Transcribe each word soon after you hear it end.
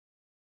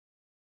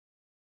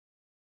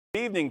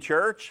Evening,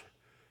 church,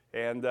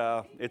 and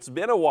it's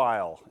been a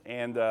while,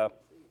 and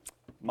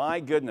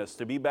my goodness,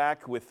 to be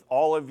back with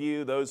all of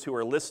you, those who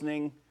are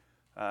listening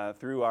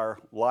through our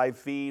live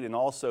feed, and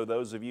also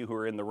those of you who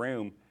are in the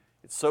room.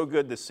 It's so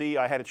good to see.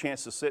 I had a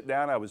chance to sit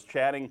down. I was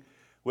chatting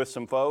with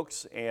some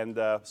folks, and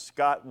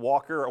Scott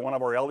Walker, one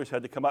of our elders,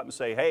 had to come up and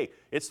say, "Hey,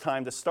 it's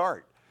time to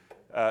start."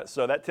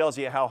 So that tells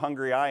you how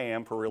hungry I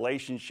am for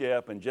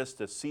relationship and just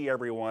to see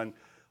everyone.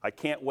 I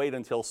can't wait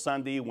until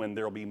Sunday when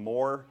there'll be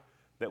more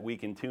that we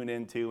can tune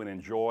into and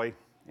enjoy.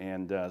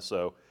 And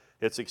so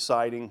it's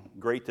exciting,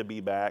 great to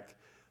be back.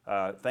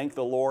 Thank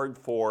the Lord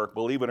for,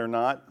 believe it or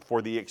not,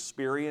 for the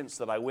experience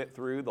that I went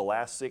through the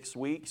last 6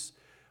 weeks.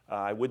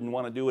 I wouldn't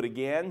want to do it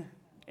again,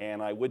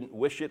 and I wouldn't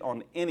wish it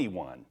on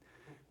anyone.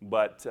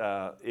 But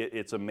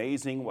it's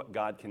amazing what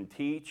God can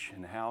teach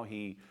and how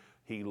He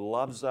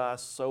loves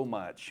us so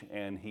much,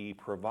 and He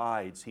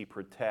provides, He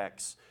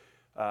protects.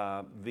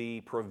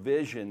 The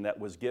provision that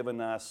was given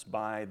us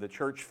by the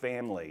church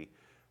family,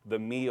 the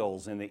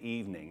meals in the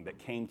evening that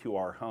came to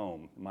our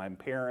home. My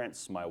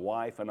parents, my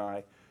wife, and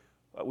I,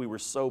 we were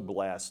so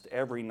blessed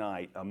every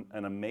night.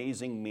 An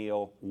amazing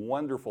meal,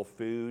 wonderful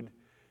food,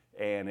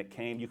 and it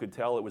came, you could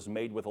tell it was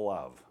made with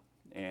love.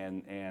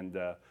 And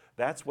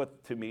that's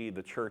what, to me,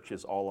 the church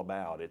is all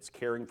about. It's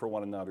caring for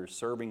one another,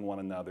 serving one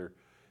another,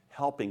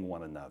 helping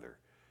one another.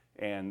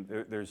 And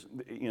there's,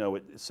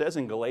 it says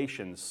in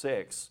Galatians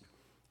 6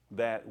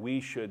 that we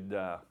should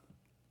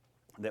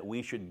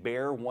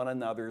bear one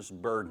another's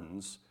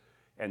burdens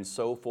and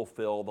so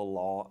fulfill the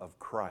law of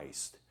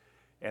Christ.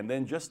 And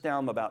then just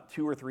down about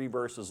 2 or 3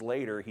 verses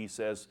later, he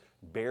says,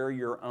 bear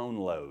your own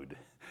load.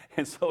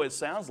 And so it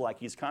sounds like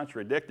he's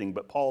contradicting,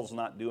 but Paul's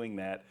not doing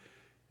that.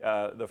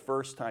 The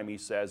first time he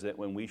says it,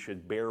 when we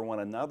should bear one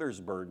another's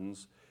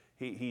burdens,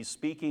 he's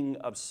speaking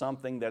of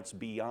something that's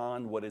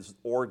beyond what is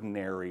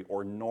ordinary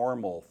or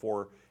normal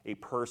for a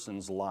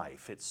person's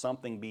life. It's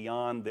something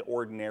beyond the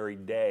ordinary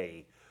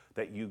day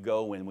that you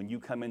go in. When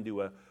you come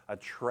into a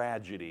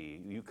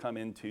tragedy, you come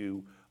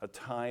into a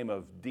time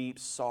of deep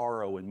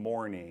sorrow and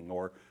mourning,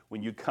 or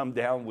when you come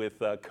down with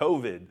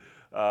COVID,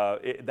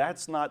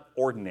 that's not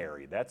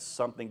ordinary. That's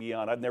something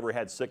beyond. I've never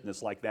had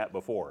sickness like that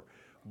before.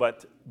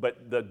 But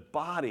the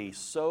body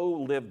so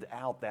lived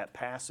out that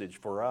passage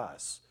for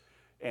us,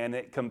 and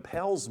it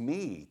compels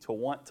me to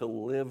want to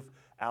live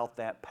out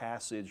that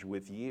passage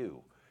with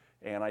you.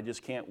 And I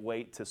just can't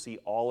wait to see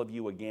all of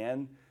you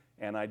again.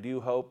 And I do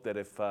hope that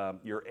if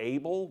you're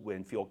able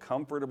and feel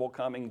comfortable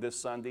coming this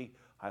Sunday,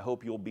 I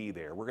hope you'll be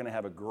there. We're going to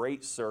have a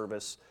great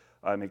service.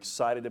 I'm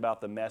excited about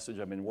the message.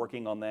 I've been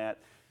working on that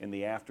in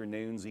the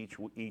afternoons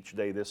each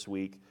day this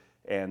week,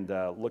 and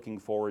looking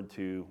forward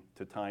to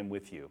time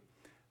with you.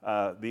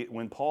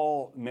 When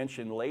Paul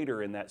mentioned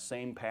later in that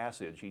same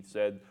passage, he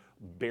said,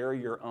 bear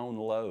your own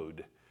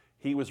load.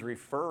 He was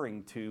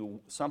referring to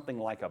something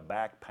like a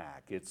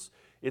backpack. It's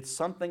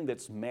something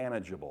that's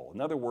manageable.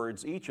 In other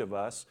words, each of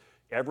us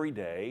every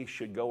day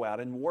should go out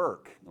and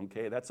work.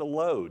 Okay, that's a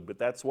load, but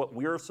that's what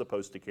we're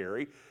supposed to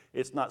carry.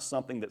 It's not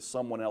something that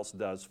someone else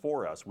does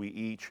for us. We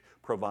each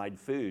provide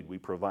food. We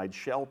provide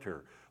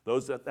shelter.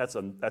 That's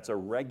a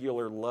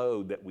regular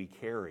load that we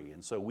carry,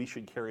 and so we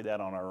should carry that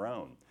on our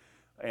own.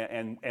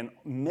 And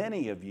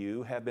many of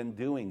you have been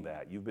doing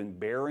that. You've been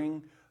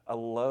bearing a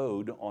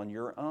load on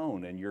your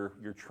own, and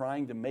you're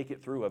trying to make it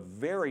through a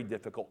very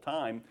difficult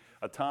time,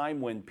 a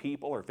time when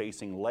people are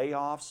facing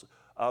layoffs.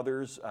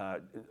 Others,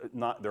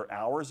 their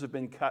hours have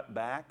been cut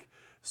back.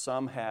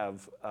 Some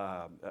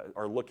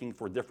are looking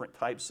for different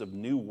types of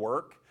new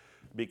work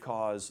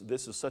because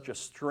this is such a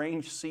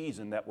strange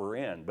season that we're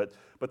in. But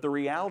the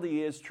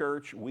reality is,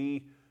 church,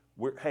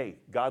 hey,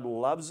 God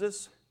loves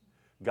us.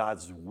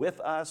 God's with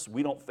us.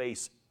 We don't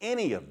face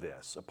any of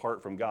this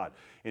apart from God.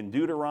 In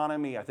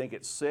Deuteronomy, I think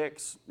it's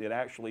 6, it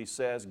actually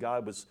says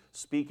God was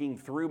speaking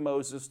through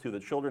Moses to the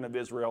children of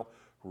Israel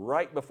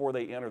right before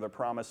they enter the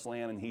promised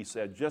land, and he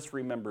said, just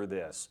remember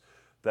this,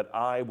 that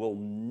I will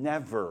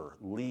never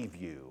leave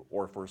you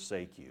or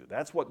forsake you.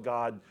 That's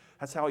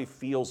how he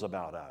feels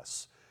about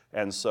us.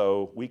 And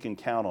so we can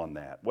count on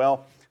that.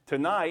 Well,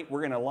 tonight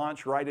we're going to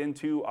launch right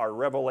into our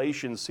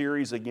Revelation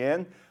series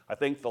again. I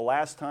think the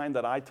last time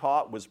that I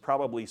taught was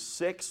probably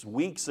 6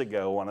 weeks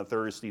ago on a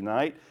Thursday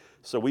night.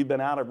 So we've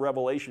been out of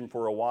Revelation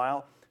for a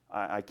while.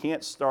 I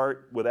can't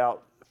start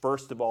without,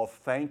 first of all,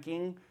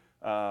 thanking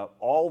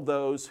all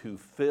those who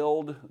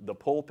filled the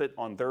pulpit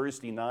on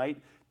Thursday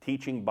night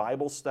teaching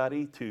Bible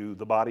study to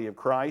the body of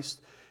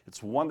Christ.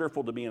 It's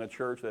wonderful to be in a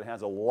church that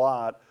has a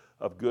lot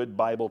of good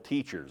Bible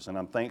teachers, and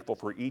I'm thankful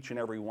for each and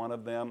every one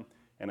of them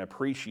and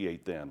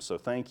appreciate them, so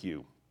thank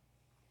you.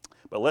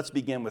 But let's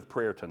begin with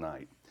prayer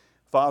tonight.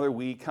 Father,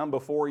 we come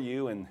before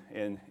you, and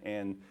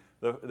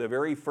the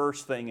very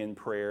first thing in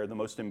prayer, the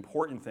most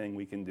important thing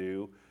we can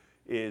do,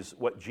 is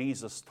what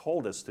Jesus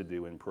told us to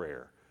do in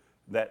prayer,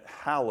 that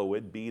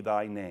hallowed be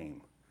thy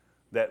name,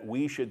 that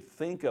we should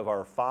think of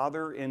our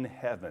Father in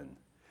heaven,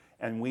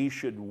 and we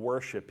should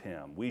worship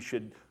him. We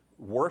should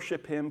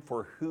worship him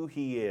for who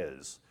he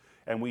is.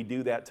 And we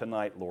do that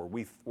tonight,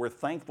 Lord. We're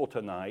thankful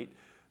tonight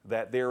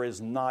that there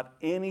is not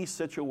any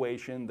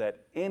situation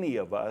that any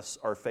of us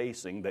are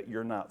facing that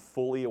you're not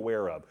fully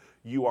aware of.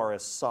 You are a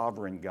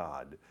sovereign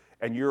God,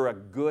 and you're a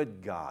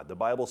good God. The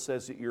Bible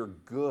says that you're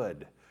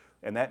good,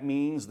 and that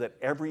means that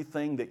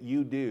everything that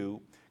you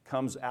do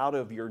comes out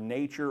of your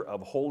nature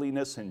of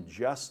holiness and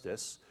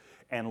justice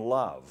and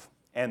love,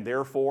 and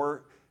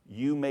therefore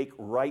you make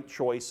right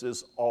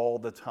choices all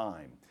the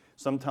time.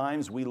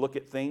 Sometimes we look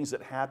at things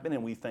that happen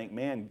and we think,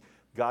 man,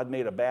 God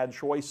made a bad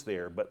choice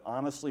there. But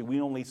honestly,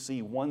 we only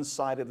see one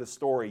side of the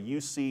story.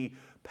 You see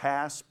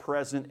past,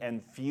 present,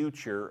 and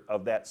future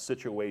of that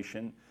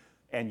situation,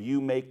 and you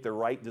make the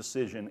right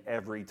decision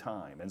every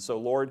time. And so,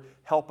 Lord,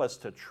 help us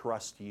to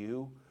trust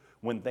you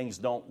when things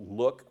don't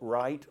look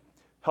right.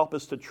 Help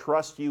us to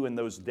trust you in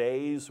those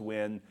days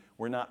when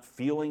we're not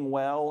feeling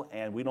well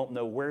and we don't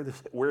know where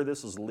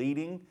this is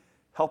leading.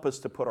 Help us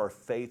to put our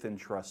faith and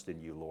trust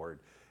in you, Lord,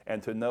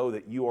 and to know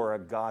that you are a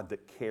God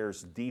that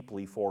cares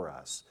deeply for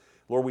us.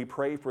 Lord, we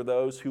pray for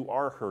those who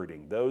are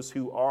hurting, those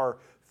who are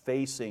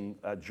facing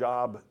a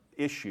job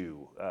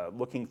issue,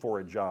 looking for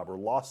a job, or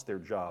lost their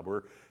job,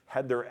 or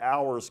had their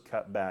hours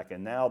cut back,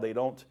 and now they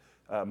don't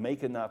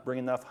bring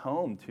enough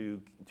home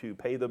to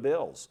pay the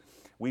bills.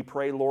 We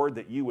pray, Lord,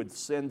 that you would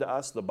send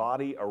us the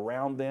body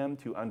around them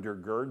to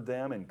undergird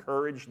them,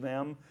 encourage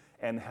them,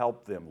 and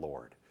help them,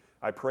 Lord.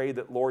 I pray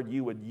that, Lord,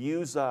 you would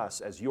use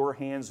us as your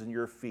hands and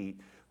your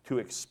feet to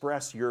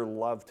express your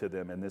love to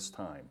them in this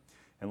time.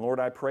 And Lord,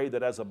 I pray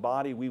that as a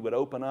body we would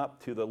open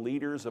up to the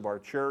leaders of our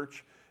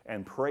church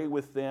and pray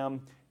with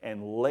them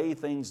and lay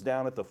things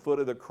down at the foot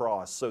of the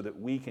cross so that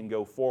we can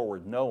go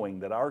forward knowing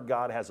that our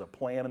God has a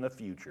plan in the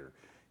future.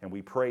 And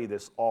we pray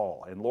this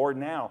all. And Lord,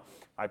 now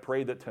I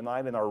pray that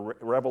tonight in our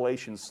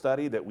Revelation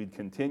study that we'd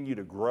continue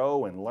to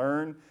grow and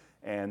learn,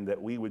 and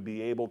that we would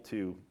be able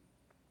to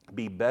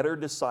be better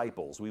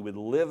disciples. We would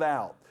live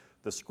out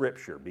the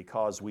Scripture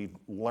because we've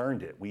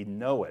learned it. We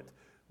know it.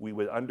 We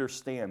would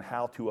understand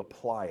how to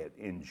apply it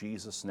in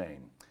Jesus'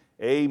 name.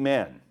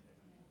 Amen.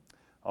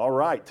 All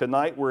right,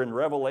 tonight we're in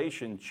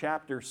Revelation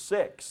chapter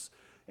 6,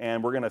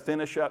 and we're going to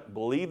finish up,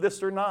 believe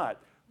this or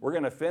not, we're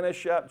going to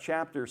finish up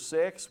chapter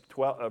 6,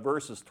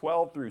 verses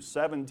 12 through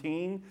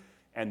 17,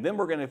 and then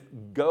we're going to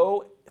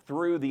go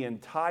through the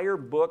entire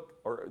book,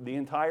 or the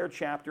entire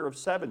chapter of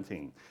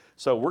 17.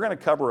 So we're going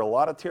to cover a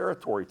lot of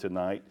territory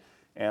tonight,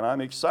 and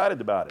I'm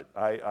excited about it.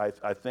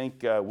 I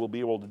think we'll be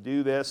able to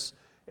do this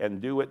and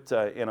do it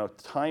in a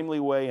timely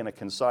way, in a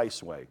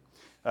concise way.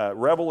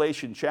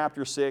 Revelation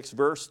chapter 6,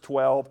 verse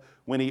 12,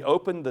 when he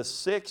opened the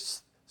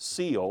sixth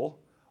seal,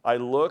 I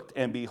looked,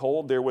 and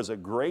behold, there was a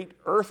great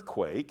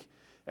earthquake,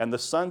 and the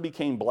sun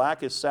became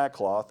black as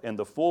sackcloth, and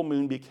the full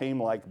moon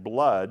became like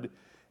blood,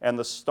 and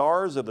the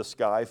stars of the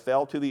sky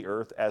fell to the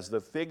earth as the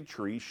fig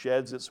tree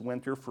sheds its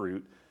winter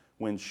fruit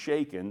when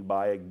shaken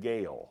by a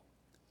gale.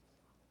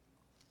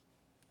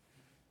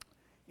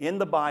 In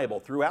the Bible,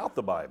 throughout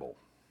the Bible,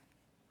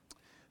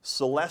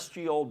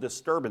 celestial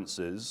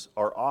disturbances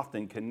are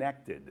often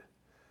connected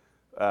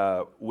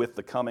with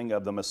the coming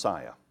of the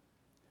Messiah.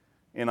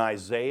 In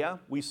Isaiah,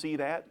 we see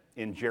that.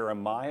 In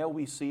Jeremiah,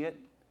 we see it.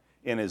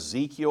 In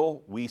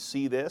Ezekiel, we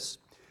see this.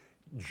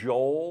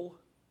 Joel,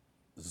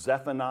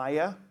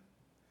 Zephaniah.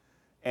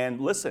 And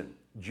listen,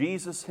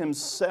 Jesus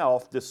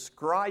himself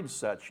described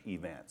such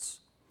events.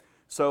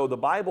 So the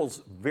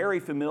Bible's very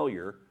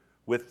familiar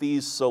with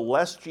these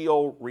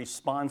celestial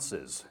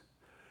responses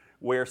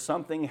where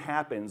something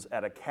happens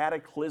at a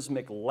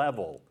cataclysmic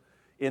level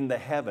in the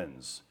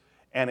heavens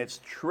and it's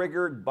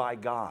triggered by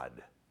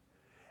God.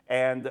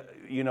 And,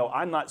 you know,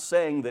 I'm not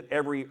saying that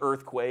every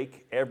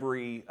earthquake,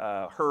 every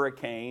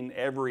hurricane,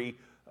 every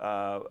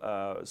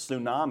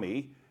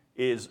tsunami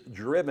is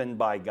driven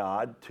by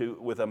God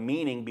with a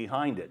meaning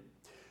behind it.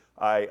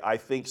 I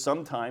think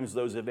sometimes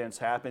those events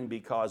happen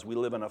because we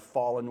live in a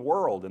fallen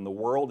world and the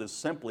world is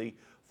simply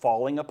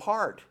falling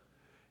apart.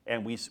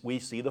 And we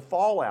see the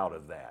fallout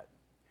of that.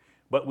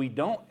 But we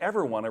don't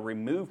ever want to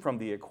remove from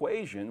the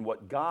equation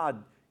what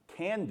God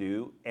can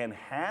do and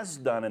has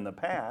done in the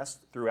past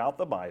throughout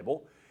the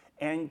Bible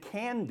and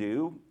can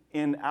do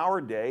in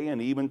our day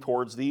and even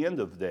towards the end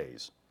of the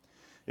days.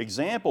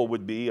 Example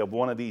would be of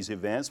one of these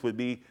events would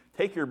be,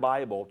 take your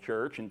Bible,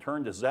 church, and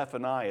turn to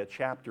Zephaniah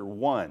chapter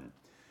 1.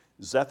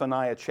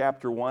 Zephaniah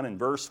chapter 1 and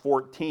verse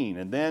 14.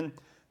 And then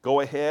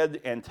go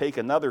ahead and take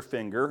another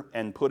finger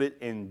and put it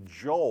in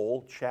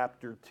Joel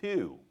chapter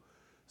 2.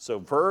 So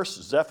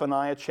first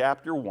Zephaniah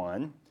chapter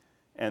 1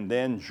 and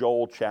then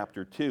Joel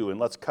chapter 2. And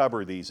let's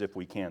cover these if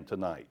we can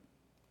tonight.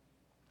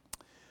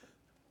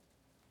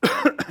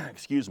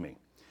 Excuse me.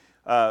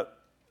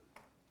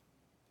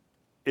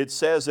 It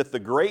says, if the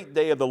great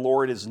day of the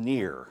Lord is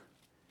near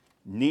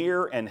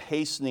and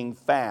hastening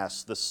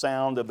fast, the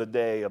sound of the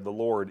day of the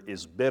Lord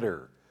is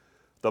bitter.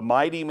 The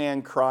mighty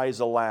man cries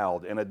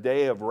aloud, and a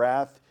day of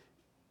wrath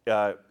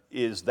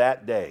is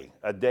that day,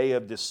 a day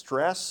of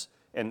distress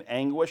and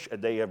anguish, a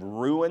day of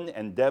ruin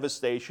and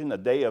devastation, a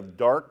day of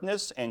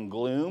darkness and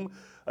gloom,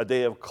 a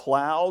day of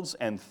clouds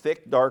and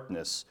thick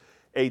darkness,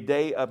 a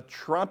day of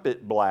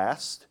trumpet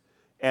blast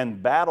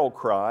and battle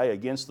cry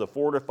against the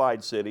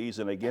fortified cities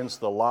and against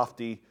the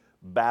lofty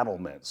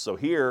battlements. So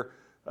here,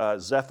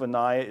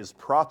 Zephaniah is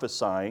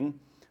prophesying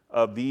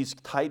of these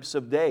types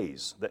of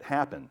days that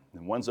happen,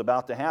 and one's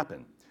about to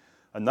happen.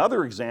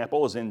 Another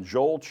example is in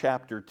Joel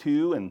chapter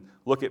 2, and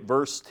look at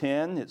verse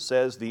 10. It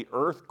says, "The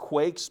earth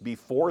quakes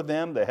before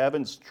them, the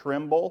heavens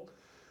tremble,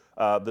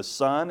 the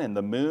sun and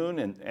the moon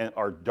and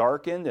are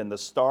darkened, and the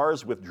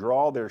stars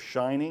withdraw their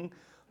shining.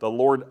 The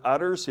Lord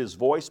utters his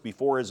voice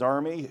before his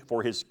army,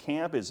 for his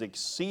camp is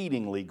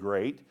exceedingly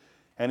great,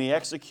 and he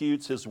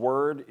executes his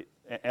word."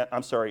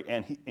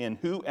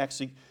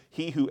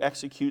 He who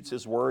executes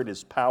his word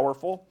is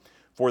powerful,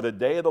 for the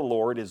day of the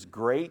Lord is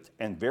great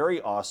and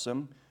very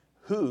awesome.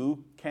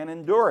 Who can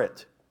endure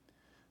it?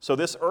 So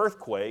this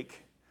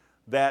earthquake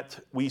that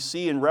we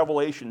see in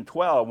Revelation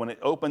 12, when it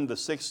opened the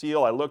sixth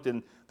seal, I looked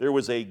and there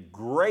was a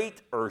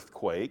great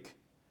earthquake,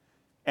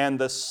 and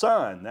the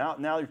sun.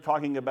 Now you're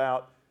talking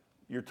about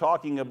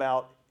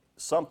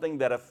something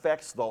that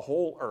affects the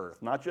whole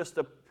earth, not just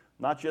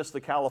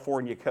the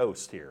California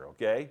coast here.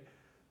 Okay,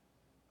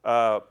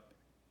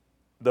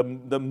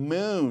 the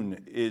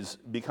moon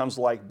becomes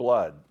like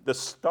blood. The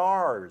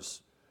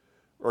stars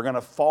are going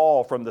to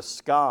fall from the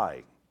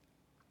sky.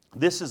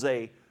 This is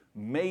a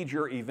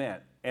major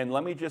event. And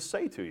let me just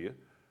say to you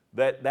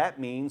that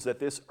means that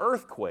this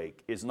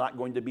earthquake is not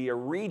going to be a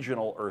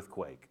regional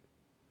earthquake.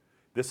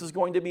 This is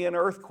going to be an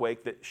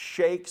earthquake that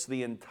shakes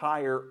the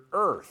entire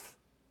earth.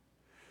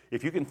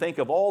 If you can think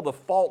of all the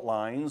fault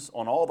lines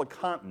on all the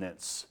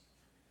continents,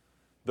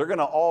 they're going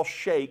to all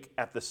shake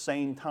at the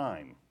same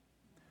time.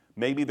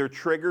 Maybe they're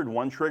triggered,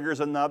 one triggers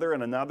another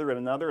and another and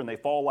another, and they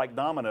fall like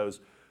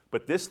dominoes.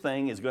 But this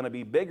thing is going to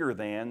be bigger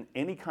than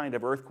any kind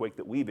of earthquake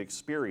that we've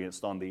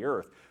experienced on the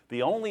earth.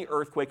 The only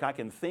earthquake I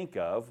can think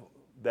of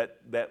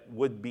that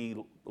would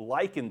be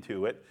likened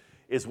to it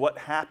is what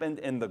happened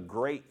in the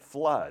Great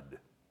Flood,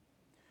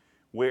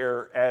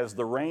 where as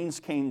the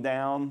rains came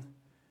down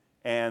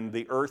and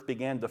the earth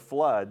began to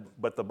flood,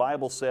 but the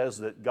Bible says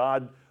that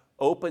God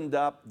opened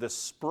up the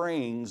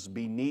springs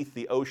beneath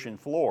the ocean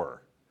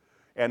floor,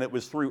 and it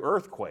was through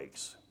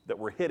earthquakes that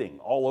were hitting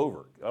all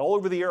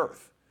over the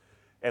earth.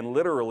 And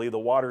literally, the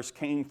waters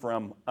came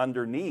from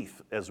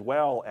underneath as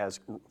well as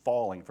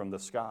falling from the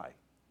sky.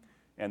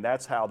 And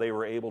that's how they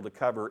were able to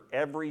cover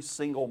every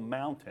single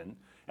mountain.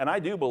 And I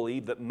do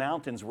believe that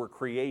mountains were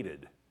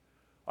created.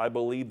 I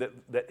believe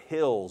that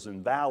hills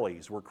and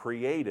valleys were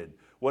created.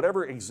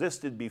 Whatever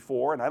existed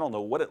before, and I don't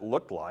know what it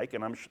looked like,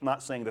 and I'm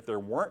not saying that there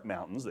weren't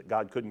mountains, that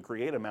God couldn't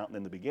create a mountain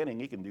in the beginning.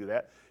 He can do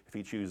that if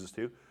He chooses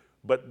to.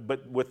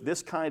 But with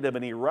this kind of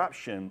an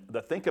eruption,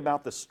 think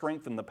about the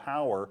strength and the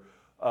power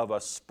of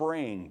a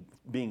spring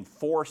being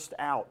forced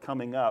out,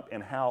 coming up,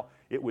 and how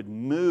it would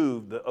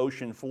move the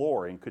ocean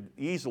floor and could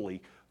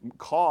easily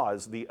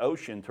cause the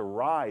ocean to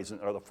rise,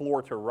 or the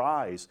floor to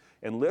rise,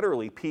 and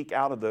literally peek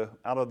out of the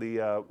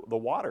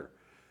water.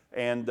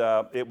 And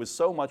it was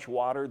so much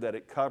water that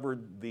it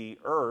covered the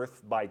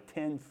earth by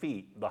 10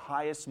 feet. The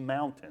highest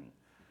mountain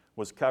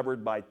was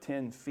covered by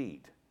 10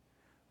 feet.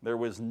 There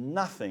was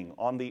nothing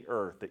on the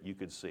earth that you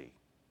could see.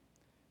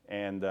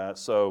 And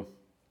so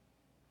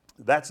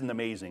that's an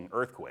amazing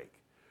earthquake.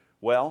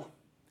 Well,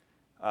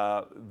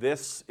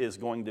 this is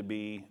going to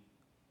be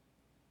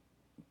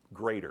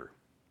greater.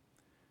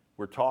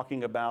 We're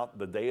talking about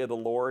the day of the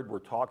Lord. We're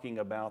talking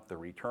about the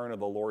return of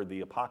the Lord,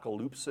 the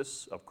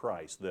apocalypsis of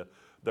Christ, the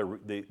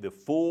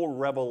full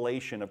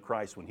revelation of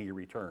Christ when He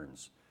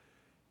returns.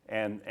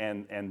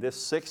 And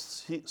this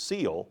sixth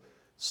seal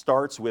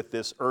starts with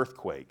this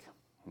earthquake.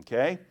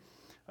 Okay?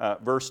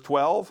 Verse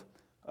 12.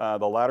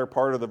 The latter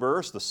part of the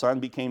verse, the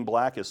sun became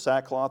black as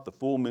sackcloth, the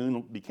full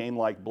moon became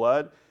like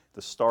blood,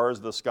 the stars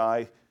of the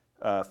sky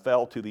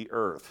fell to the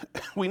earth.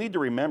 We need to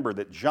remember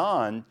that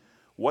John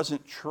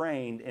wasn't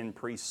trained in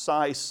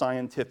precise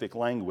scientific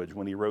language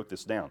when he wrote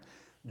this down.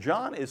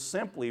 John is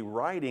simply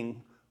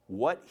writing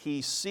what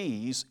he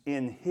sees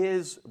in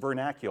his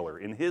vernacular,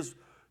 in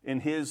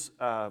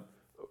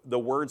the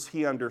words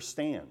he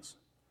understands,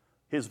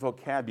 his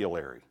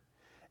vocabulary.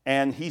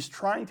 And he's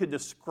trying to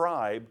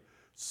describe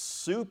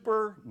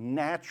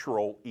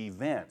supernatural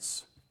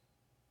events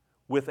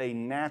with a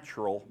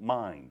natural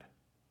mind.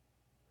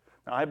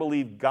 Now, I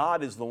believe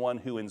God is the one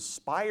who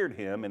inspired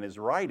him in his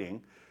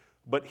writing,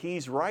 but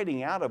he's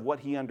writing out of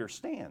what he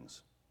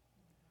understands.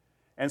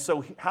 And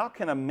so how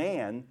can a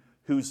man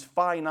who's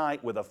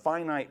finite with a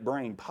finite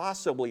brain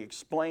possibly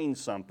explain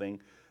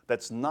something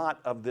that's not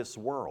of this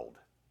world?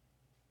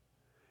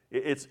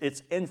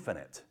 It's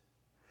infinite.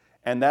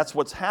 And that's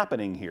what's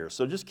happening here.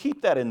 So just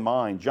keep that in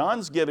mind.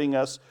 John's giving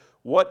us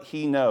what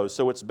he knows.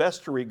 So it's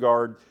best to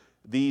regard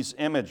these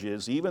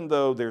images, even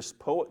though there's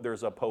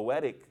a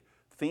poetic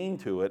theme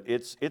to it,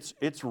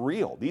 it's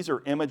real. These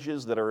are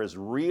images that are as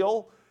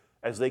real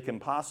as they can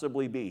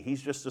possibly be.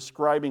 He's just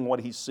describing what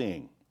he's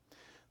seeing.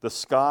 The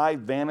sky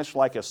vanished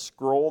like a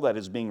scroll that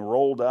is being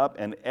rolled up,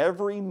 and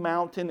every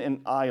mountain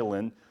and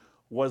island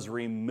was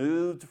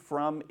removed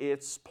from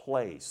its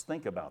place.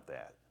 Think about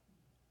that.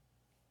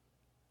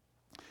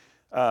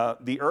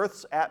 The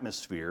Earth's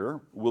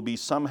atmosphere will be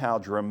somehow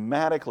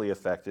dramatically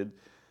affected,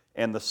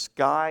 and the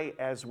sky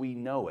as we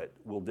know it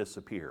will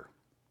disappear.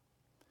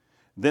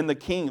 Then the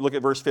king, look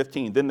at verse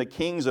 15, then the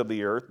kings of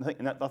the earth,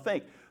 now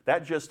think,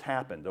 that just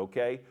happened,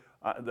 okay?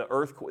 The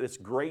earthquake, this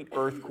great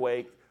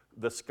earthquake,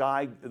 the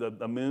sky,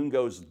 the moon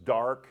goes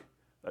dark,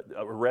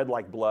 red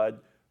like blood,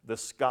 the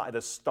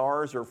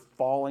stars are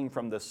falling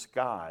from the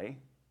sky.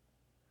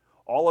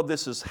 All of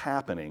this is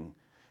happening.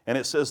 And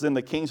it says, then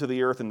the kings of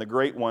the earth and the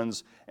great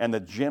ones and the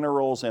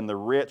generals and the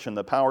rich and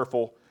the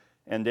powerful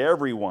and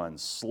everyone,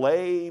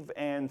 slave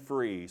and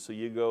free. So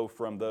you go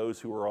from those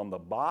who are on the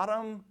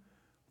bottom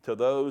to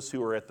those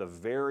who are at the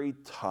very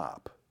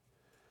top.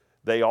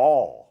 They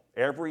all,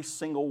 every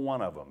single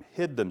one of them,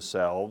 hid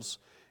themselves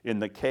in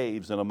the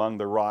caves and among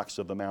the rocks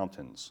of the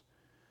mountains.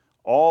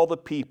 All the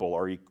people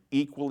are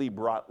equally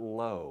brought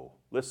low,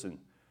 listen,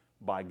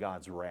 by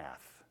God's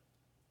wrath.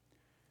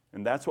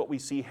 And that's what we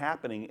see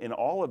happening in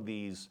all of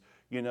these,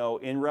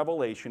 in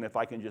Revelation. If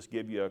I can just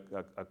give you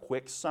a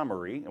quick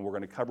summary, and we're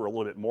going to cover a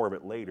little bit more of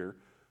it later.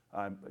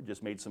 I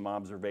just made some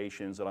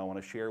observations that I want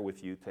to share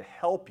with you to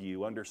help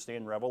you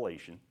understand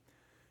Revelation.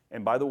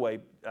 And by the way,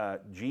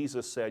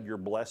 Jesus said you're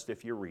blessed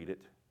if you read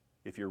it,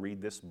 if you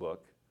read this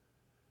book.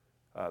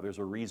 There's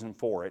a reason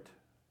for it.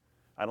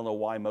 I don't know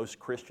why most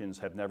Christians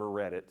have never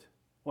read it.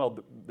 Well,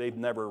 they've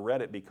never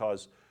read it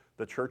because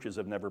the churches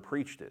have never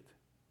preached it.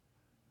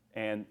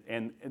 And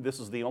this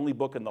is the only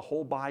book in the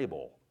whole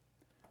Bible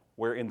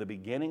where in the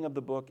beginning of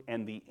the book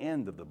and the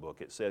end of the book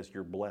it says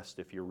you're blessed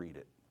if you read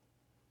it.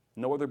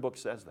 No other book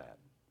says that.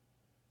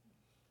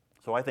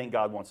 So I think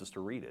God wants us to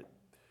read it.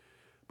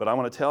 But I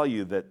want to tell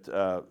you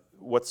that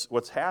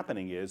what's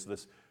happening is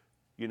this,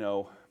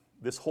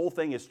 this whole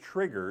thing is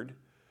triggered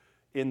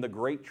in the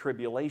Great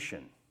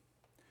Tribulation.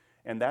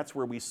 And that's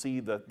where we see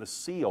the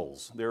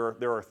seals. There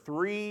are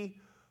three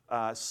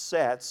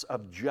sets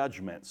of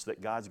judgments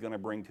that God's going to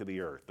bring to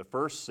the earth. The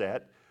first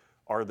set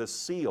are the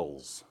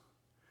seals.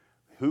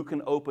 Who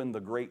can open the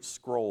great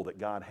scroll that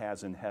God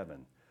has in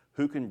heaven?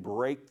 Who can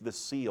break the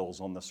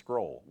seals on the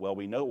scroll? Well,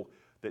 we know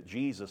that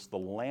Jesus, the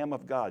Lamb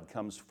of God,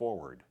 comes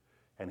forward,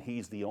 and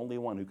He's the only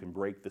one who can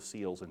break the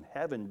seals. And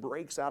heaven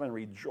breaks out in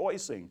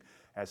rejoicing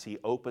as He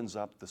opens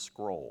up the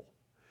scroll.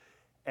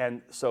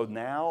 And so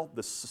now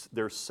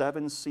there's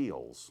 7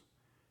 seals.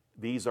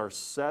 These are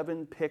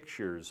 7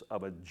 pictures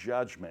of a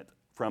judgment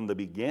from the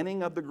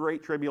beginning of the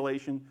Great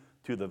Tribulation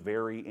to the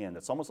very end.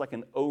 It's almost like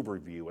an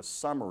overview, a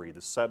summary,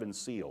 the 7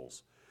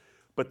 seals.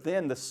 But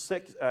then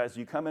as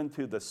you come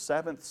into the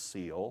 7th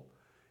seal,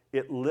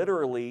 it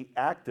literally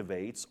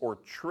activates or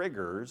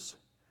triggers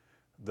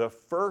the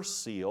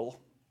first seal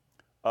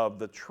of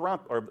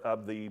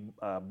the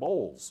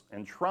bowls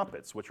and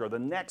trumpets, which are the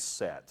next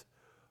set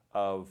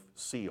of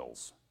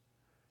seals.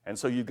 And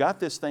so you've got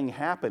this thing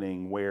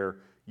happening where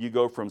you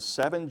go from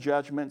 7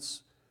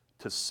 judgments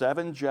to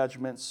 7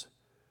 judgments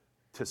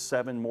to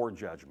 7 more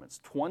judgments.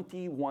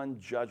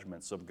 21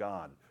 judgments of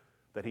God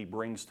that He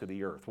brings to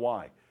the earth.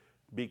 Why?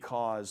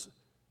 Because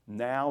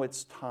now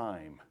it's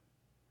time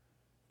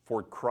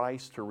for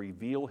Christ to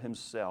reveal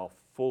Himself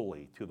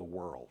fully to the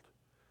world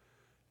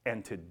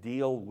and to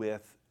deal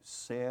with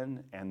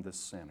sin and the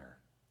sinner.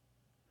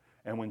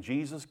 And when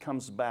Jesus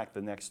comes back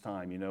the next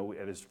time,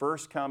 at His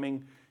first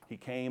coming, He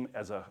came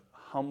as a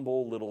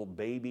humble little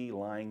baby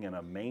lying in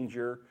a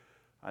manger.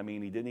 I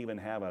mean, He didn't even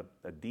have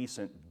a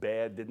decent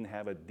bed, didn't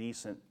have a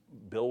decent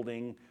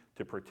building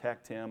to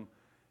protect Him.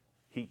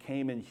 He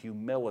came in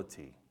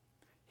humility.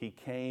 He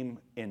came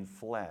in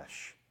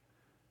flesh.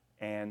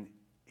 And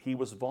He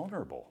was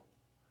vulnerable.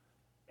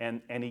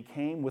 And He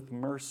came with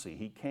mercy.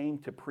 He came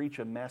to preach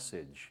a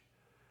message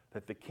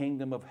that the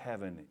kingdom of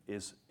heaven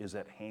is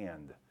at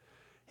hand.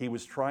 He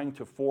was trying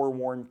to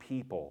forewarn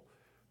people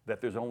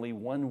that there's only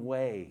one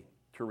way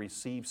to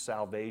receive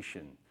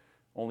salvation,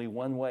 only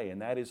one way,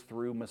 and that is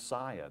through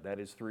Messiah, that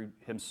is through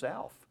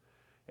Himself.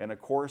 And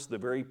of course, the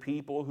very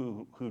people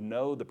who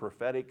know the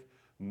prophetic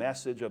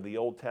message of the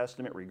Old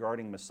Testament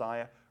regarding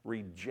Messiah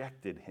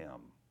rejected Him.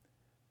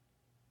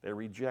 They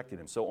rejected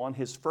Him. So on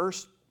His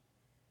first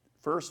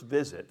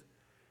visit,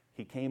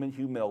 He came in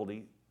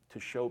humility to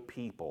show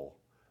people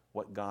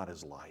what God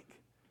is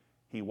like.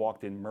 He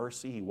walked in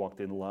mercy, He walked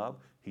in love.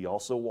 He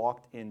also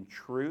walked in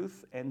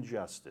truth and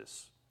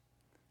justice.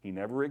 He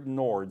never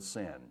ignored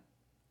sin.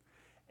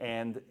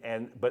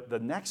 But the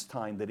next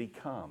time that He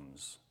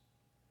comes,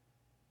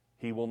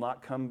 He will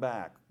not come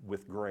back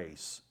with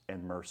grace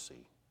and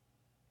mercy.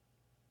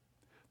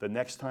 The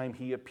next time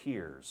He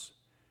appears,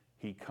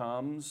 He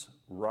comes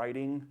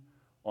riding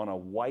on a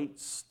white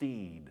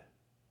steed,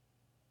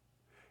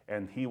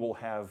 and He will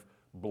have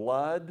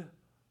blood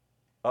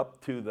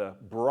up to the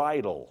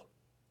bridle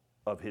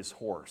of His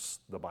horse,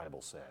 the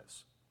Bible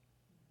says.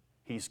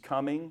 He's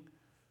coming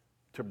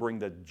to bring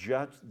the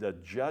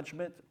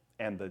judgment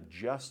and the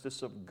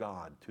justice of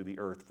God to the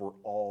earth for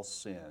all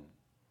sin.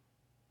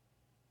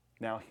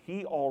 Now,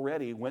 He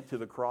already went to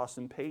the cross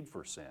and paid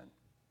for sin,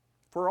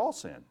 for all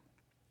sin.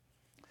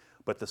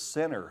 But the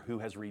sinner who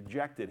has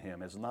rejected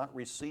Him has not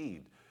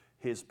received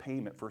his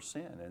payment for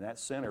sin, and that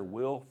sinner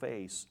will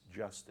face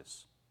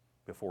justice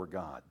before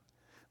God.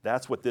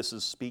 That's what this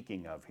is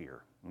speaking of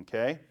here,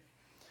 okay?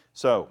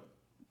 So,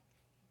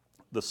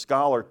 the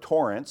scholar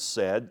Torrance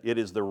said, it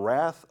is the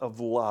wrath of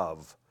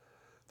love,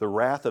 the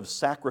wrath of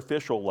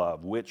sacrificial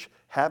love, which,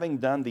 having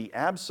done the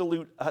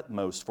absolute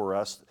utmost for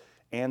us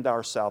and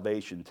our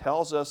salvation,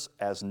 tells us,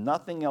 as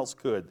nothing else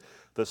could,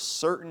 the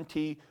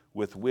certainty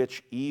with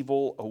which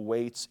evil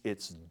awaits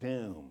its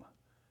doom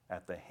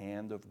at the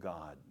hand of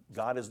God.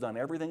 God has done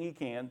everything He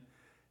can.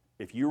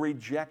 If you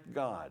reject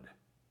God,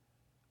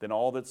 then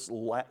all that's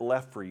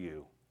left for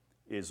you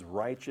is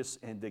righteous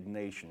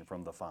indignation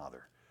from the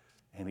Father.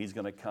 And He's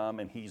going to come,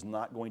 and He's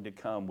not going to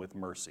come with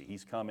mercy.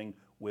 He's coming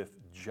with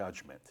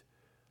judgment.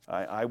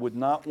 I would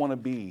not want to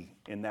be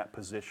in that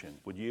position,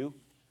 would you?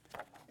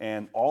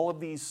 And all of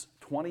these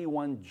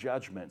 21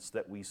 judgments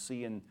that we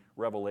see in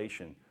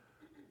Revelation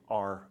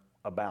are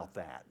about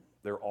that.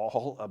 They're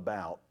all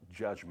about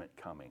judgment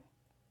coming.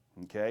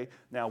 Okay?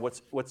 Now,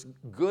 what's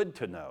good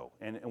to know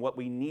and what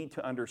we need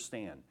to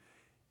understand,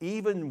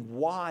 even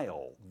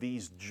while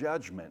these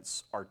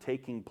judgments are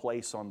taking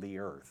place on the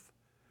earth,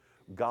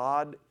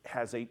 God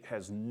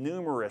has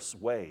numerous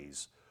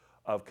ways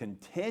of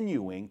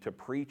continuing to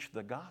preach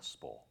the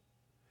gospel.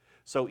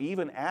 So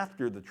even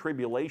after the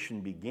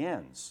tribulation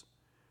begins,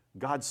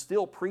 God's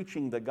still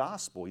preaching the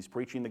gospel. He's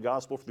preaching the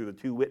gospel through the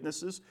two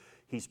witnesses.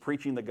 He's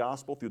preaching the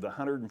gospel through the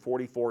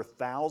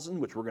 144,000,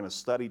 which we're going to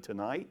study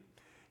tonight.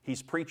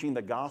 He's preaching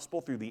the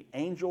gospel through the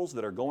angels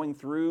that are going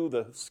through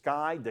the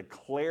sky,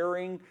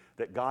 declaring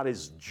that God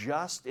is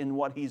just in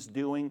what He's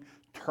doing.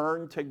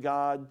 Turn to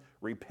God,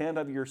 repent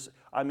of your sin.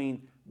 I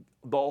mean,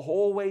 the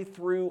whole way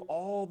through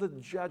all the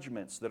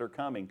judgments that are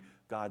coming,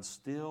 God's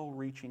still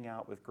reaching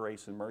out with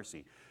grace and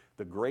mercy.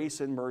 The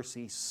grace and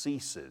mercy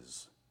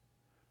ceases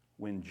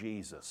when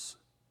Jesus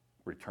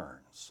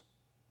returns.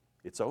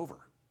 It's over.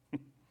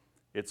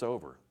 It's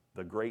over.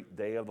 The great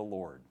day of the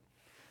Lord.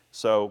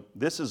 So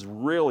this is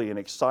really an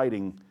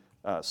exciting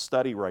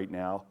study right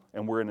now,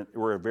 and we're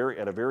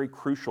at a very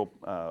crucial,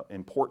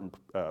 important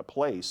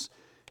place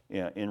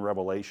in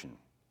Revelation.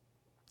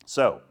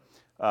 So,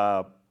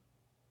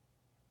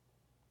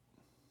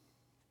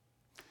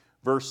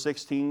 verse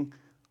 16,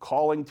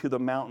 calling to the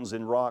mountains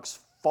and rocks,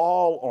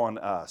 fall on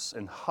us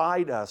and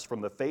hide us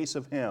from the face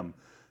of Him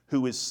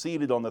who is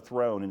seated on the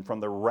throne and from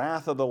the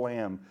wrath of the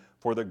Lamb,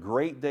 for the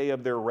great day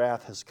of their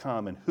wrath has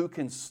come, and who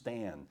can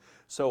stand?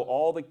 So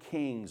all the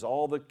kings,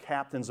 all the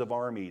captains of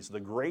armies, the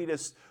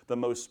greatest, the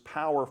most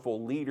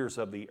powerful leaders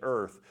of the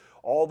earth,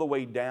 all the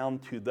way down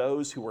to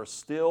those who are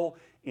still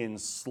in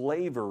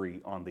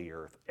slavery on the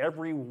earth,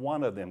 every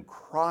one of them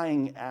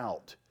crying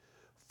out,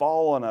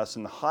 fall on us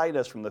and hide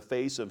us from the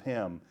face of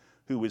Him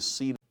who is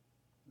seated.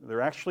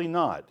 They're actually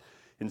not.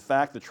 In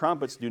fact, the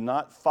trumpets do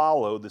not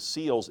follow the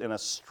seals in a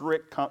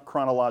strict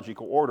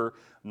chronological order,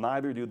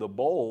 neither do the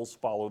bowls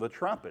follow the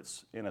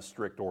trumpets in a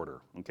strict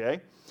order,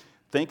 okay?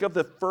 Think of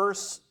the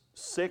first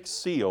 6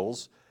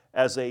 seals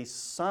as a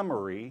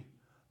summary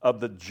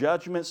of the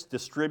judgments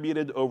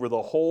distributed over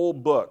the whole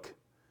book,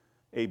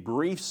 a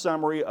brief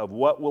summary of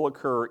what will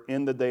occur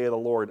in the day of the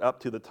Lord up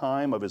to the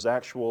time of His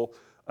actual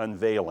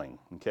unveiling.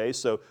 Okay,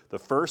 so the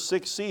first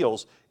 6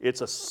 seals,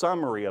 it's a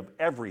summary of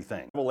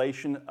everything.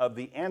 Revelation of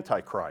the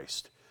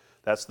Antichrist.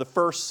 That's the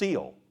first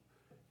seal,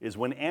 is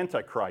when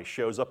Antichrist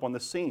shows up on the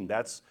scene.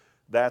 That's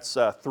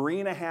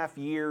 3.5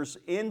 years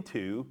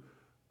into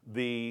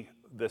the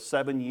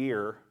 7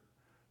 years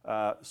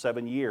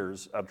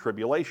of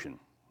tribulation.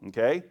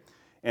 Okay,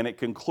 and it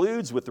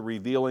concludes with the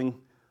revealing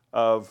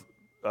of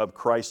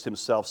Christ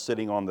Himself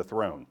sitting on the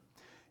throne.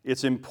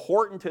 It's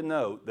important to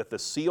note that the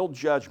sealed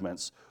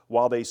judgments,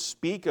 while they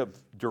speak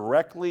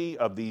directly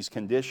of these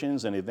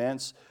conditions and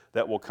events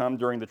that will come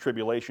during the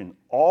tribulation,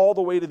 all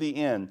the way to the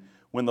end,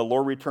 when the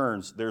Lord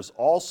returns, there's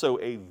also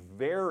a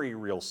very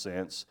real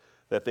sense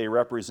that they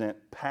represent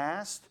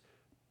past,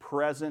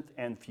 present,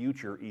 and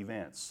future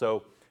events.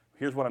 So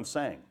here's what I'm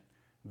saying.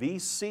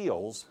 These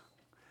seals,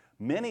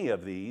 many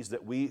of these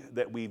that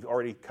we've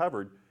already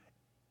covered,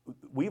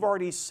 we've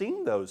already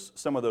seen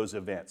some of those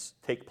events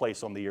take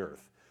place on the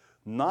earth.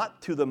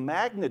 Not to the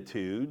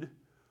magnitude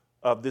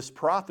of this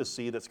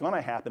prophecy that's going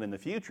to happen in the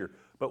future,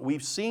 but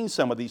we've seen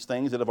some of these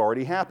things that have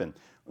already happened.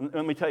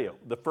 Let me tell you,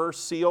 the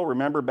first seal,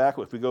 remember back,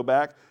 if we go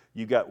back,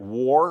 you got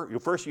war.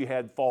 First you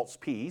had false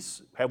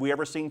peace. Have we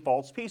ever seen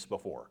false peace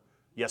before?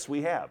 Yes,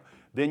 we have.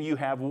 Then you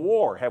have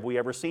war. Have we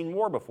ever seen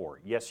war before?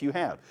 Yes, you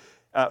have.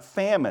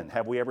 Famine.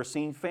 Have we ever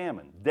seen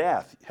famine?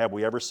 Death. Have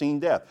we ever seen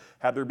death?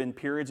 Have there been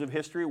periods of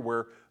history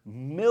where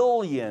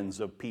millions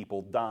of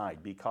people died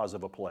because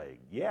of a plague?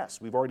 Yes,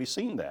 we've already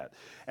seen that.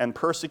 And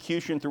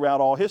persecution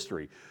throughout all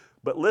history.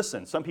 But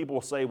listen, some people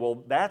will say,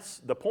 well, that's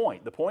the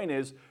point. The point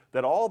is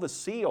that all the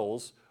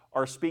seals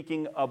are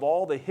speaking of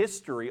all the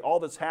history, all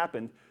that's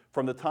happened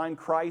from the time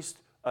Christ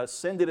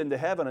ascended into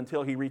heaven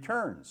until He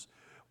returns.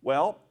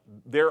 Well,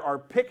 there are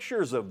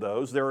pictures of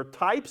those, there are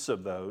types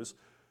of those,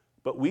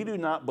 but we do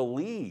not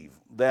believe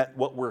that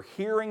what we're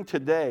hearing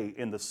today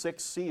in the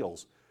 6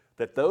 seals,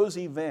 that those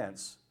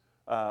events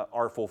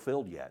are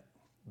fulfilled yet.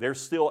 There's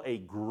still a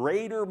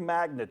greater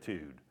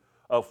magnitude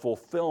of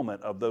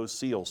fulfillment of those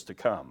seals to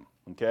come,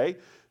 okay?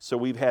 So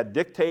we've had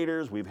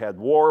dictators, we've had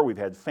war, we've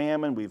had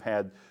famine, we've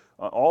had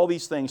all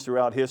these things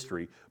throughout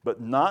history,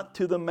 but not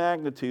to the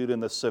magnitude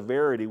and the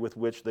severity with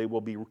which they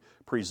will be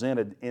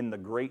presented in the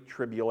Great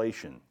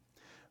Tribulation.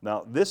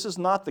 Now, this is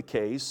not the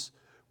case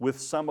with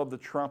some of the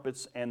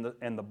trumpets and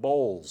the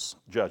bowls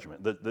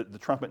judgment, the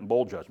trumpet and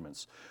bowl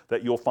judgments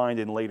that you'll find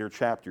in later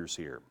chapters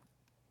here.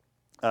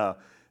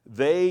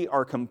 They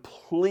are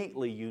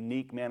completely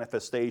unique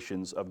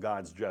manifestations of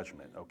God's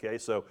judgment, okay?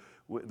 So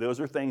those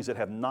are things that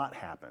have not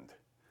happened,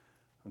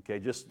 okay?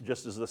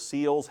 Just as the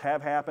seals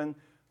have happened,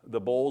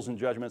 the bowls and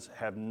judgments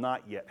have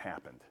not yet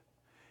happened.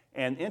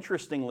 And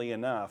interestingly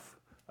enough,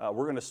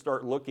 we're going to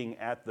start looking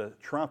at the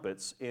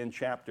trumpets in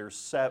chapter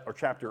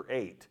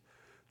 8.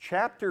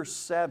 Chapter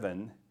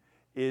 7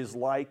 is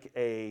like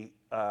a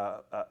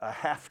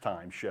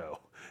halftime show.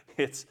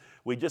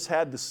 We just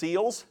had the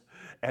seals,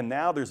 and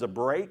now there's a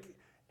break.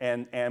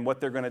 And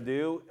what they're going to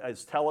do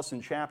is tell us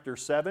in chapter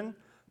 7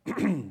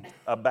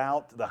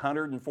 about the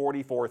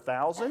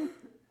 144,000.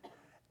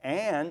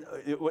 And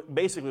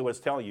basically what it's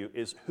telling you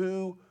is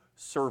who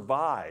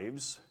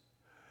survives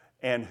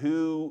and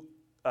who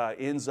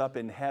ends up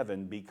in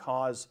heaven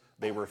because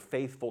they were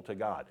faithful to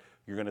God.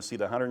 You're going to see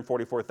the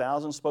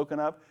 144,000 spoken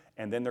of,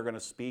 and then they're going to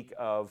speak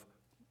of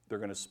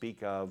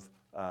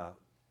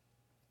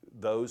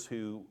those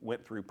who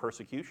went through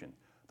persecution.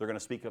 They're going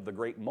to speak of the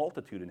great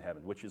multitude in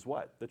heaven, which is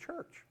what? The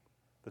church.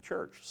 The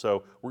church.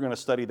 So we're going to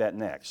study that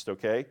next,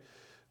 okay?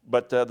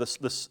 But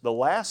the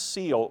last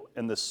seal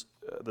and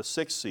the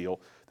sixth seal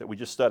that we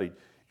just studied,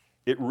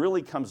 it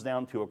really comes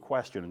down to a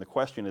question, and the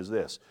question is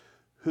this: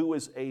 who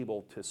is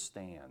able to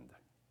stand?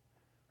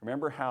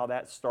 Remember how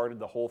that started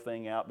the whole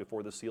thing out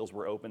before the seals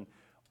were open?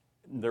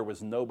 There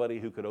was nobody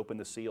who could open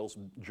the seals.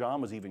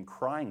 John was even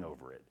crying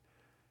over it.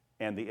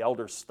 And the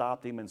elder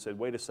stopped him and said,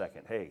 wait a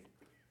second, hey,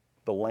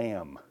 the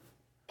Lamb,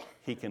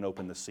 he can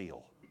open the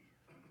seal.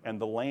 And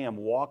the Lamb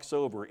walks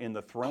over in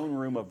the throne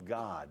room of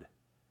God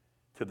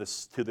to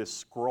this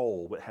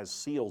scroll that has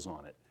seals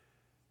on it.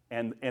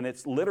 And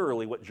it's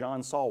literally what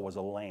John saw was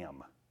a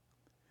lamb.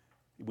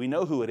 We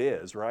know who it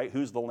is, right?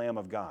 Who's the Lamb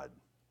of God?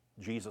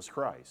 Jesus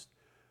Christ.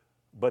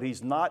 But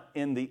he's not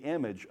in the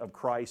image of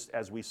Christ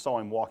as we saw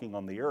him walking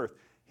on the earth.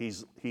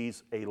 He's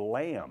a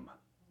lamb.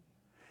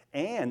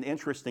 And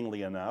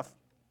interestingly enough,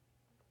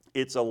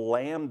 it's a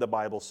lamb, the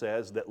Bible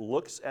says, that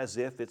looks as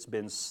if it's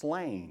been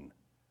slain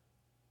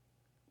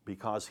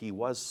because he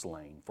was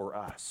slain for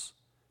us.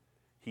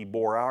 He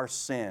bore our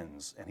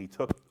sins and he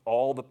took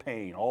all the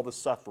pain, all the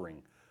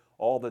suffering,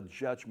 all the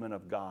judgment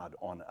of God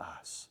on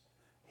us.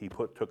 He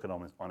took it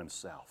on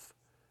himself.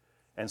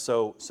 And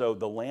so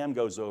the Lamb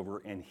goes over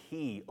and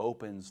he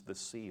opens the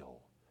seal.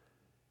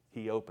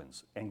 He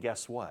opens. And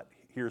guess what?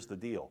 Here's the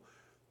deal.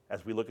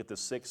 As we look at the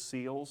six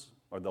seals,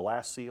 or the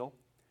last seal,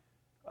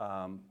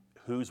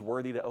 who's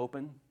worthy to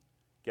open?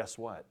 Guess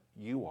what?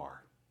 You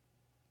are.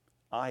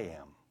 I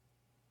am.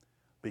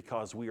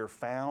 Because we are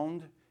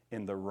found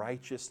in the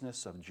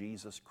righteousness of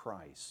Jesus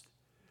Christ.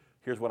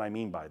 Here's what I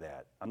mean by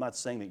that. I'm not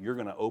saying that you're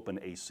going to open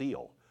a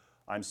seal.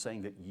 I'm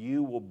saying that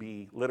you will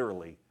be,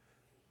 literally,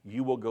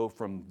 you will go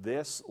from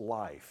this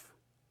life,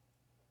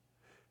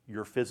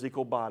 your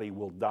physical body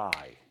will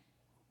die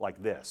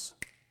like this,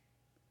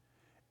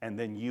 and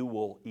then you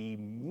will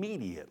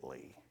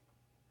immediately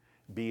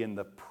be in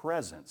the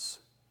presence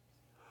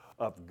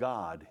of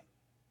God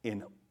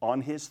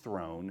on his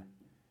throne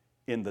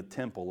in the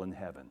temple in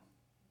heaven.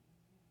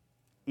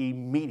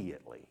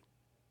 Immediately.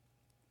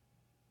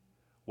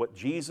 What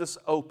Jesus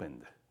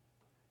opened,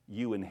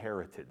 you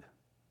inherited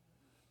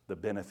the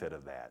benefit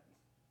of that.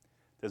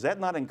 Does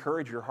that not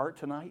encourage your heart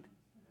tonight?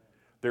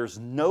 There's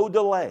no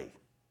delay.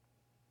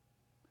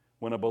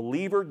 When a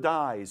believer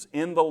dies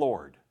in the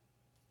Lord,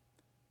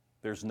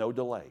 there's no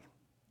delay.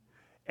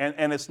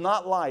 And it's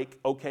not like,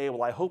 okay,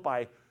 well, I hope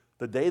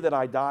the day that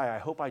I die, I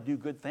hope I do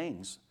good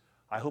things.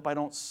 I hope I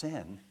don't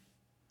sin.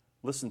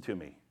 Listen to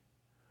me.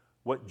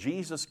 What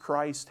Jesus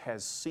Christ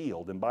has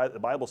sealed, and the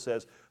Bible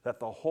says that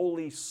the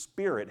Holy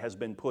Spirit has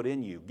been put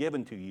in you,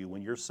 given to you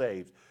when you're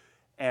saved.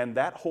 And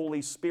that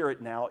Holy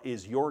Spirit now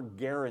is your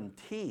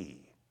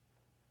guarantee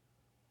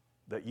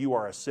that you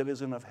are a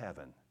citizen of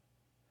heaven.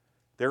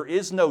 There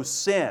is no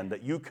sin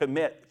that you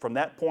commit from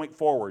that point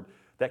forward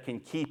that can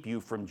keep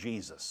you from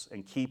Jesus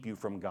and keep you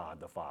from God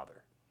the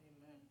Father.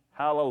 Amen.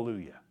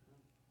 Hallelujah.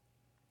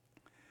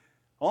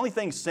 Only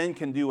thing sin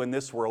can do in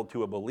this world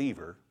to a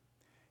believer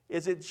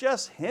is it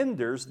just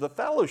hinders the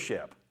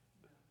fellowship.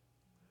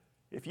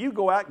 If you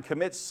go out and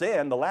commit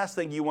sin, the last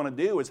thing you want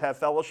to do is have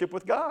fellowship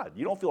with God.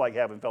 You don't feel like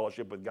having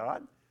fellowship with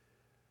God.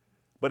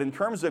 But in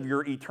terms of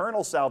your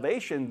eternal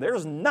salvation,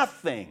 there's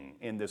nothing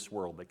in this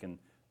world that can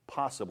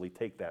possibly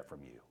take that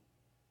from you.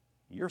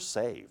 You're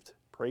saved.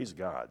 Praise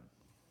God.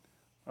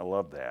 I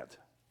love that.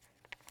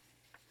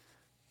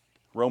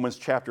 Romans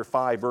chapter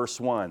 5, verse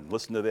 1.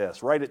 Listen to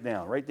this. Write it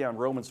down. Write down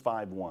Romans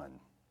 5:1.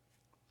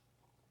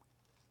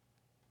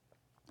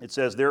 It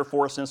says,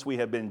 therefore, since we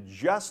have been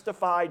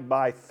justified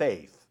by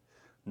faith.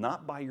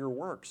 not by your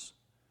works.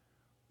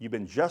 You've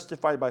been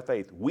justified by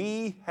faith.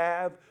 We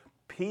have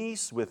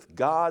peace with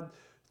God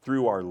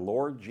through our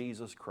Lord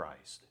Jesus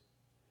Christ.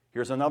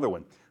 Here's another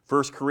one.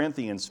 1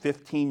 Corinthians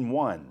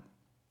 15:1.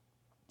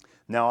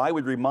 Now I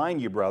would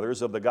remind you,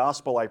 brothers, of the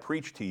gospel I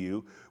preached to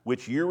you,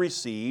 which you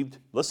received,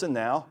 listen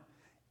now,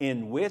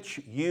 in which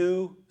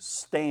you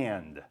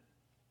stand.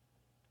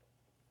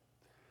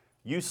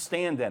 You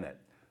stand in it.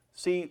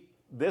 See,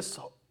 this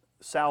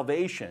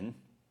salvation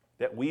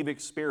that we've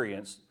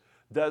experienced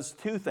does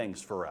two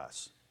things for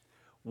us.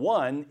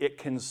 One, it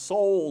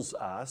consoles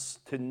us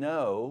to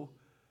know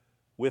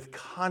with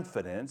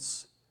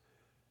confidence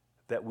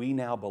that we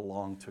now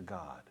belong to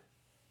God.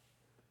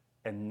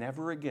 And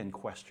never again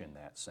question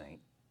that, saint.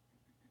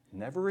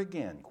 Never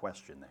again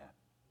question that.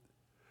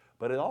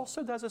 But it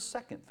also does a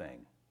second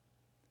thing.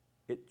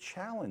 It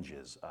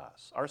challenges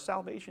us. Our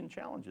salvation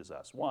challenges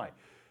us. Why?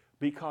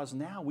 Because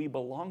now we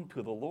belong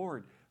to the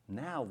Lord.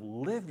 Now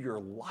live your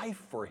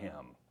life for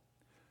Him.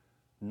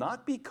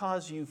 Not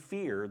because you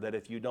fear that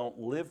if you don't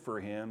live for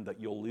Him that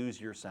you'll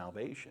lose your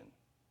salvation,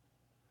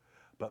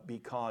 but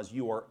because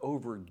you are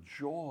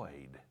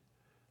overjoyed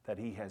that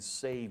He has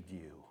saved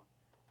you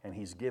and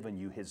He's given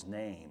you His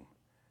name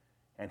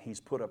and He's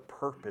put a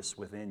purpose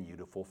within you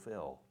to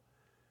fulfill.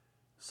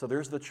 So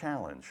there's the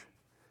challenge.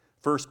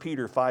 1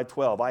 Peter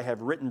 5:12, I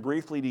have written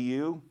briefly to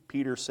you,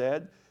 Peter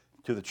said,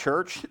 to the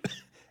church,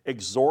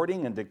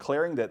 exhorting and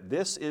declaring that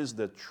this is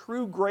the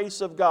true grace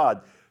of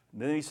God.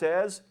 And then he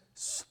says,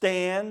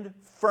 stand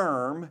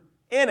firm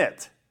in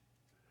it.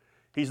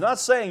 He's not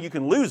saying you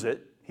can lose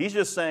it. He's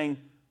just saying,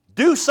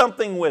 do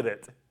something with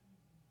it.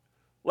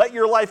 Let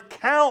your life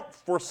count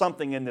for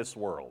something in this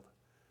world.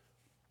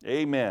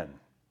 Amen.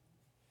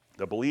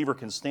 The believer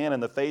can stand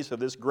in the face of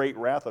this great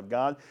wrath of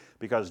God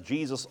because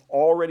Jesus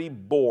already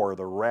bore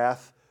the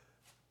wrath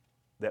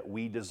that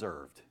we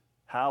deserved.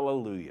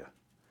 Hallelujah.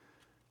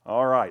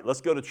 All right,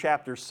 let's go to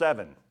chapter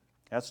 7.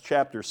 That's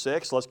chapter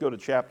 6. Let's go to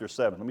chapter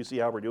 7. Let me see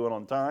how we're doing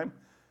on time.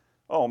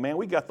 Oh, man,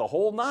 we got the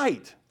whole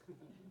night.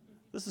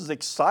 This is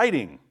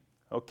exciting.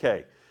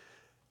 Okay.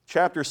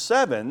 Chapter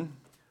 7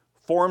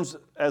 forms,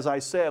 as I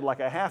said, like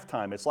a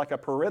halftime. It's like a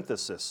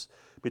parenthesis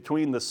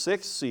between the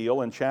 6th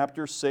seal in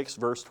chapter 6,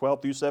 verse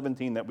 12 through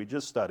 17 that we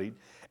just studied,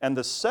 and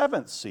the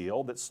 7th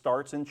seal that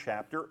starts in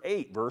chapter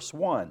 8, verse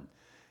 1,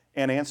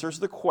 and answers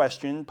the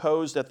question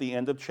posed at the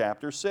end of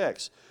chapter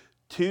 6.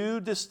 Two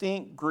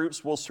distinct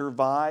groups will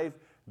survive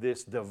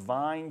this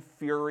divine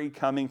fury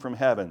coming from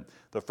heaven.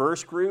 The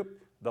first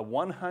group, the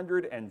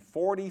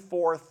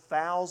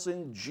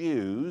 144,000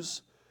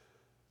 Jews,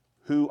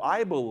 who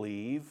I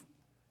believe,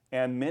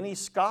 and many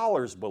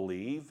scholars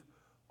believe,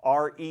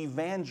 are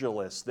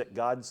evangelists that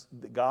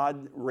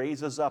God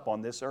raises up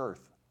on this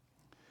earth.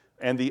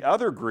 And the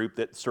other group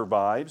that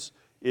survives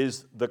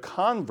is the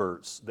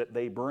converts that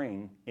they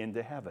bring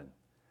into heaven.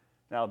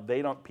 Now,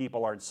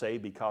 people aren't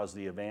saved because of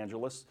the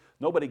evangelists.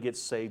 Nobody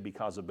gets saved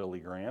because of Billy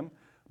Graham.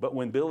 But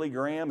when Billy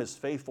Graham is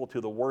faithful to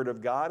the Word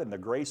of God and the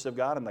grace of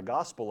God and the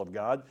gospel of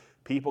God,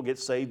 people get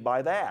saved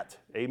by that.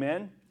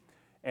 Amen?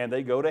 And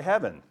they go to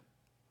heaven.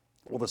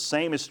 Well, the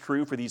same is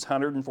true for these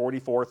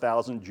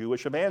 144,000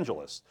 Jewish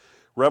evangelists.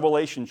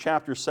 Revelation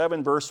chapter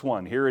 7, verse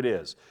 1, here it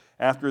is.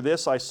 After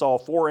this I saw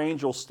 4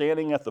 angels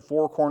standing at the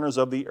 4 corners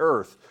of the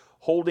earth,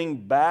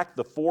 holding back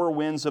the 4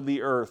 winds of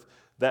the earth,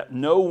 that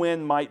no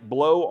wind might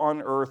blow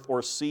on earth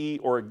or sea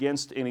or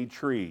against any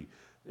tree.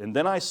 And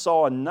then I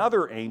saw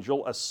another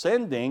angel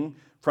ascending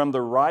from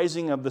the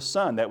rising of the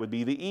sun, that would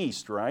be the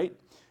east, right?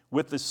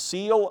 With the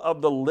seal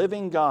of the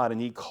living God.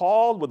 And he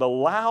called with a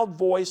loud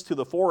voice to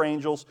the 4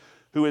 angels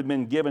who had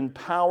been given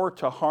power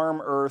to harm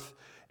earth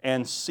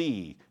and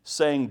sea,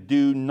 saying,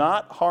 do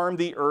not harm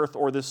the earth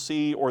or the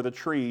sea or the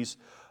trees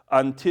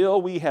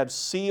until we have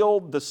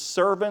sealed the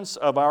servants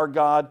of our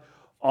God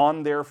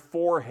on their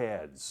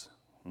foreheads.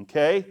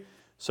 Okay?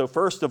 So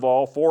first of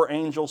all, 4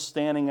 angels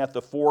standing at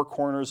the 4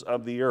 corners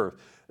of the earth.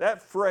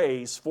 That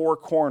phrase, 4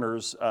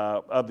 corners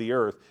of the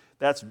earth,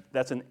 that's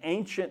an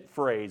ancient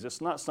phrase.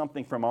 It's not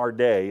something from our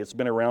day. It's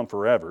been around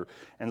forever.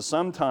 And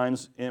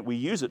sometimes we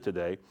use it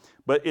today.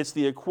 But it's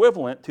the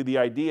equivalent to the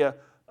idea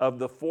of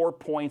the 4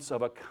 points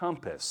of a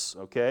compass,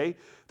 okay?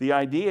 The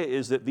idea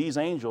is that these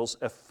angels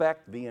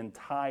affect the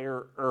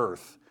entire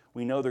earth.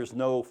 We know there's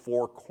no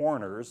 4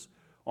 corners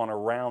on a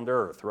round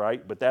earth,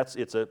 right? But it's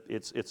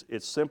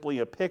simply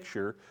a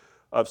picture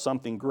of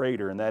something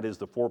greater, and that is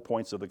the 4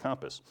 points of the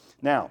compass.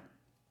 Now,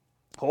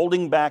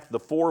 holding back the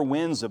 4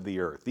 winds of the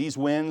earth. These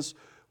winds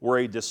were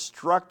a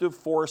destructive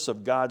force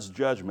of God's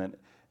judgment,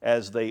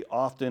 as they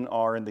often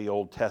are in the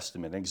Old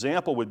Testament. An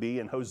example would be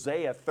in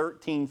Hosea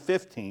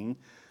 13:15.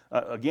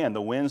 Again,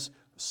 the winds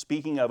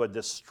speaking of a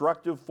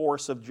destructive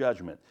force of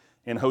judgment.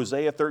 In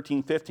Hosea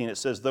 13:15 it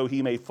says, though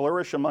he may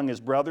flourish among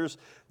his brothers,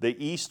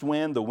 the east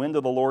wind, the wind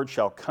of the Lord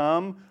shall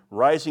come,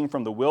 rising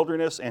from the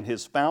wilderness, and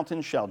his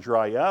fountain shall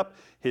dry up,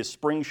 his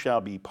spring shall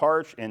be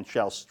parched, and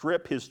shall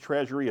strip his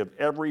treasury of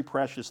every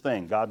precious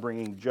thing. God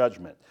bringing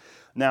judgment.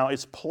 Now,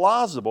 it's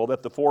plausible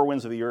that the 4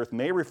 winds of the earth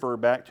may refer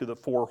back to the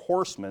 4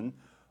 horsemen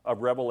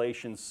of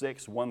Revelation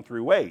 6, 1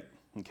 through 8.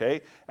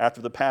 okay,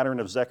 after the pattern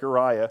of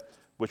Zechariah,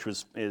 which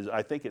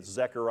I think it's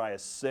Zechariah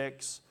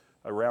 6,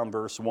 around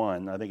verse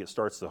 1. I think it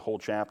starts the whole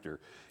chapter.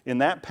 In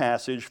that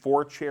passage,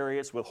 4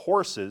 chariots with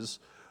horses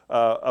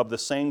of the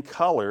same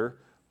color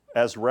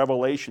as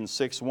Revelation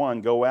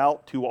 6:1 go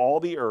out to all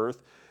the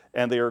earth,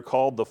 and they are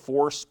called the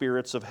 4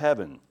 spirits of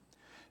heaven.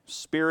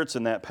 Spirits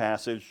in that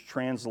passage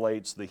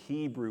translates the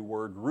Hebrew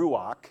word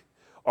ruach,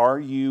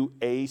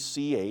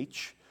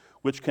 R-U-A-C-H,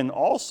 which can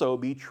also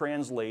be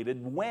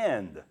translated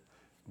wind,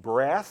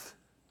 breath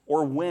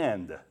or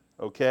wind,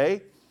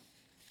 okay?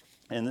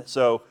 And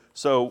so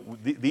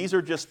these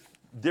are just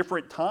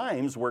different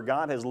times where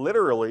God has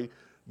literally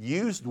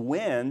used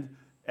wind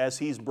as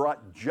He's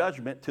brought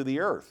judgment to the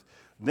earth.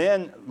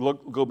 Then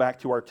go back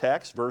to our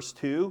text, verse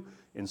 2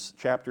 in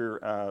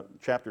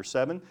chapter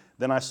 7.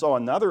 Then I saw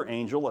another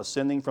angel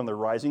ascending from the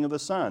rising of the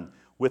sun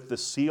with the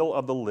seal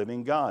of the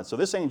living God. So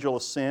this angel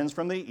ascends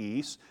from the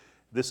east.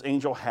 This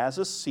angel has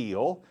a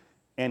seal,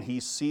 and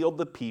he sealed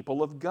the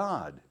people of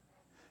God.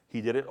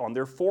 He did it on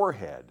their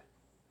forehead.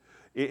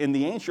 In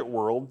the ancient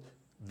world,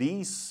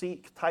 these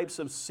types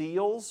of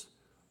seals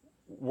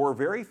were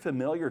very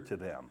familiar to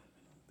them.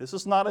 This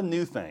is not a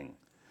new thing.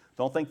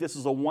 Don't think this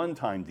is a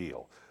one-time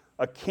deal.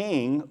 A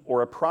king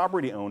or a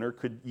property owner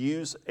could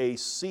use a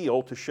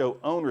seal to show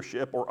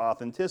ownership or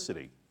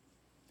authenticity.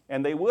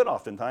 And they would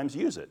oftentimes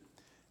use it.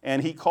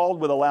 And he called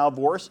with a loud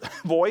voice,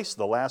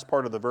 the last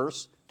part of the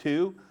verse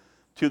 2,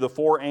 to the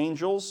 4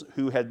 angels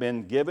who had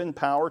been given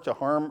power to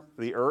harm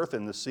the earth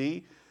and the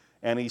sea.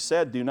 And he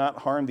said, do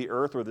not harm the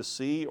earth or the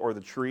sea or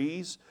the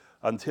trees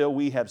until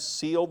we have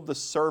sealed the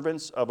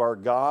servants of our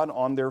God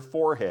on their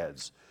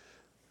foreheads.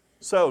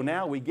 So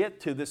now we get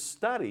to this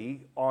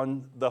study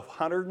on the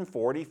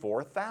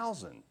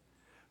 144,000.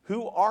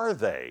 Who are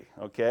they?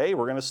 Okay,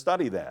 we're going to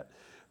study that.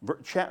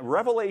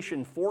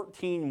 Revelation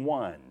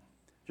 14:1.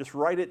 Just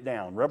write it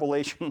down.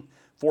 Revelation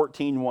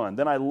 14:1.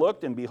 Then I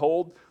looked, and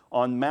behold,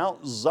 on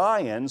Mount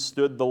Zion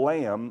stood the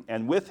Lamb,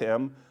 and with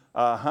him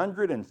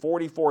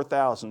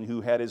 144,000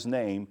 who had his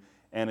name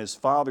and his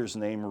Father's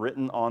name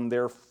written on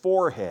their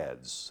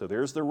foreheads. So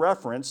there's the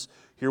reference.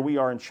 Here we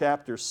are in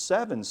chapter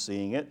 7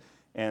 seeing it,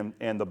 and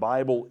the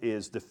Bible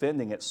is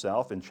defending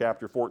itself. In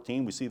chapter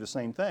 14, we see the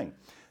same thing.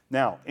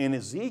 Now, in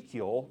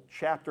Ezekiel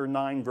chapter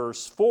 9,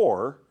 verse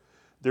 4,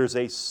 there's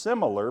a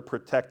similar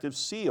protective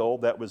seal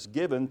that was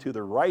given to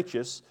the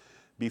righteous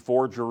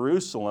before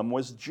Jerusalem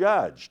was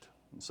judged.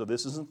 So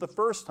this isn't the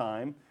first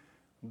time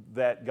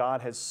that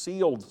God has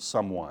sealed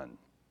someone.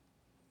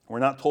 We're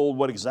not told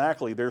what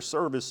exactly their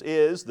service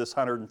is, this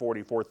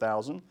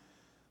 144,000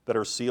 that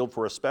are sealed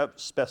for a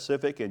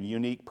specific and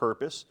unique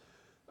purpose.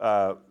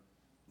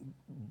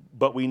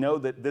 But we know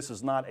that this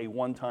is not a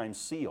one-time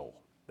seal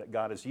that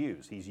God has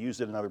used. He's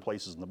used it in other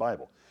places in the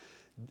Bible.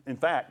 In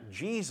fact,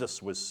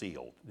 Jesus was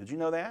sealed. Did you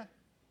know that?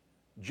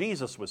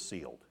 Jesus was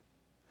sealed.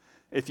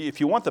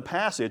 If you want the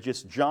passage,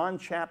 it's John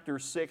chapter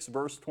 6,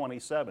 verse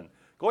 27.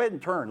 Go ahead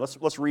and turn.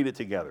 Let's read it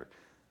together.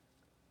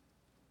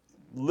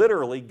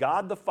 Literally,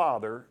 God the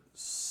Father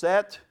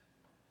set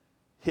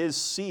His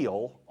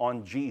seal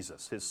on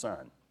Jesus, His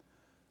Son.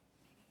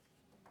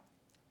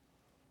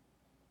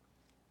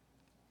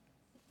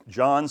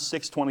 John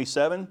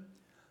 6:27,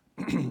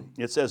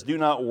 it says, do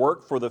not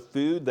work for the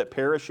food that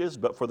perishes,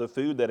 but for the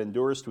food that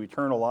endures to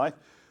eternal life.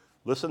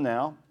 Listen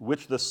now,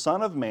 which the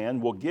Son of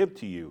Man will give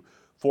to you.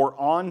 For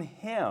on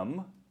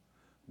Him,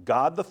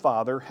 God the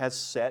Father has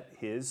set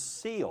His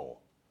seal.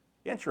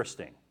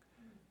 Interesting.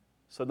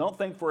 So don't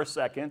think for a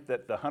second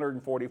that the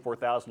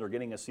 144,000 are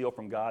getting a seal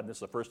from God and this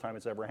is the first time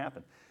it's ever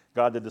happened.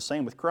 God did the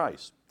same with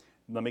Christ.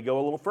 Let me go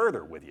a little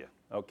further with you,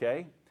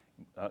 okay?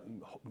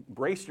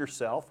 Brace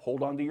yourself,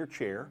 hold on to your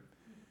chair.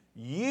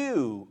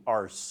 You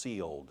are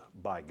sealed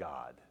by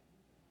God.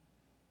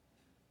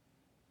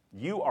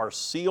 You are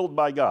sealed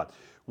by God.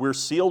 We're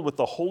sealed with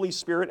the Holy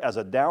Spirit as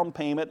a down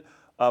payment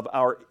of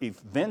our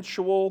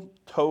eventual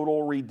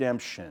total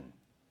redemption.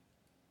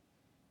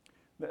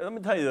 Let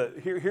me tell you,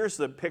 here's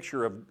the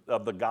picture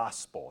of the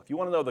gospel. If you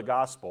want to know the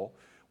gospel,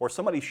 or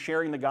somebody's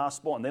sharing the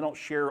gospel and they don't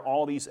share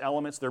all these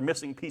elements, they're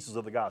missing pieces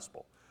of the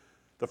gospel.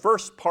 The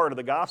first part of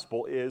the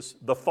gospel is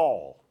the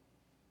fall.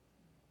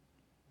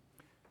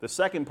 The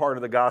second part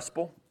of the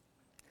gospel,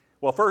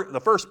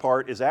 the first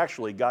part is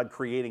actually God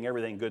creating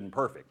everything good and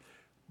perfect.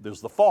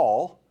 There's the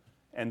fall,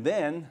 and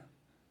then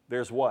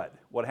there's what?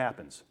 What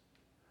happens?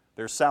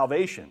 There's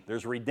salvation.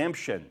 There's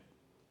redemption.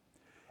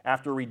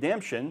 After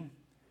redemption,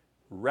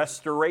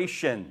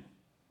 restoration.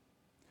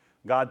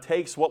 God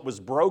takes what was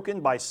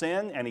broken by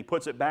sin and He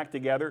puts it back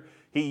together.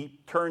 He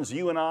turns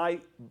you and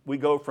I, we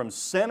go from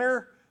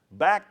sinner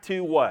back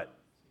to what?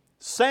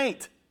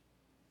 Saint.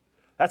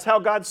 That's how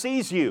God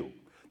sees you.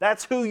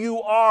 That's who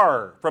you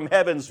are from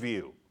heaven's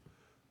view.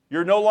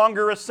 You're no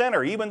longer a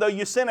sinner, even though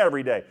you sin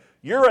every day.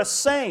 You're a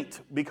saint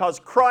because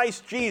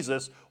Christ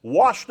Jesus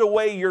washed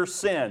away your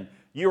sin.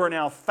 You are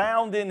now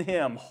found in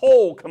Him,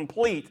 whole,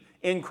 complete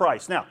in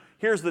Christ. Now,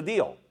 here's the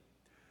deal.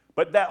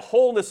 But that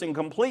wholeness and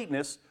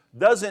completeness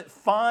doesn't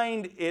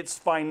find its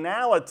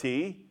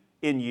finality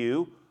in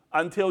you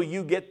until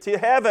you get to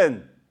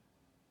heaven.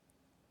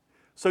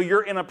 So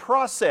you're in a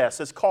process.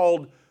 It's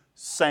called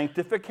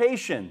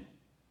sanctification.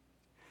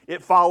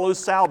 It follows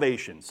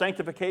salvation.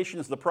 Sanctification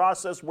is the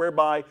process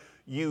whereby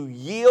you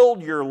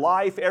yield your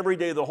life every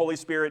day to the Holy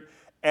Spirit,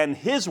 and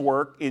His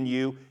work in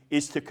you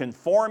is to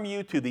conform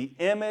you to the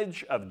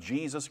image of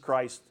Jesus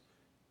Christ,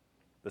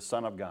 the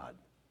Son of God.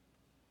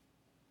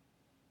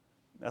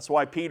 That's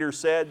why Peter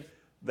said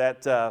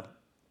that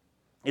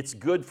it's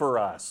good for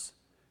us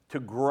to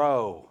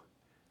grow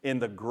in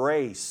the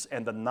grace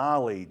and the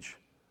knowledge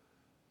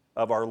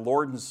of our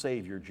Lord and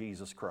Savior,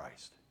 Jesus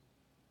Christ.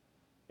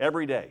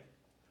 Every day.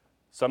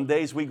 Some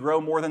days we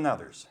grow more than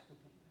others.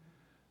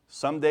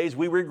 Some days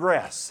we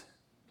regress.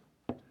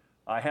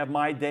 I have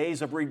my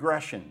days of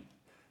regression.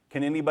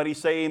 Can anybody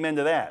say amen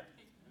to that?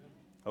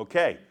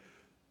 Okay.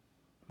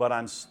 But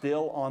I'm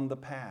still on the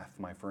path,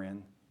 my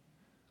friend,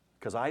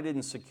 because I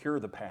didn't secure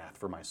the path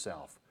for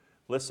myself.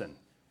 Listen,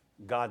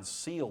 God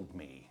sealed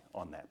me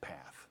on that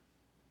path.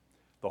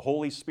 The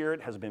Holy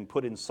Spirit has been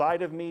put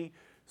inside of me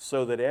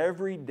so that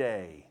every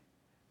day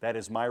that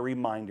is my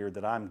reminder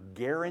that I'm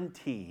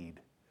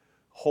guaranteed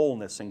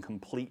wholeness and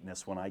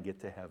completeness when I get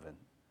to heaven.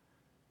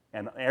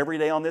 And every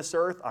day on this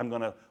earth, I'm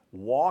going to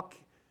walk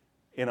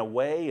in a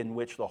way in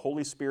which the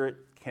Holy Spirit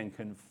can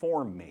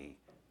conform me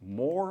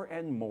more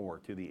and more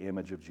to the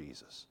image of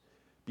Jesus.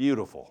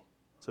 Beautiful.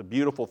 It's a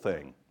beautiful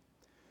thing.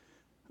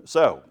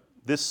 So,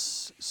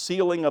 this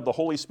sealing of the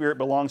Holy Spirit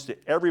belongs to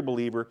every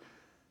believer,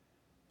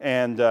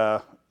 and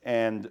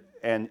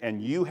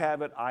you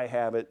have it, I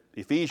have it.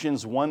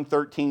 Ephesians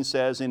 1:13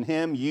 says, "In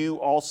Him you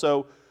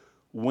also,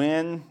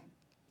 when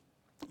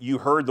you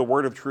heard the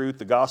word of truth,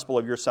 the gospel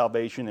of your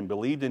salvation, and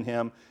believed in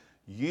Him,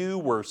 you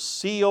were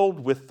sealed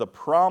with the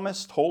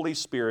promised Holy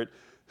Spirit,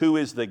 who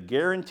is the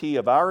guarantee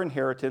of our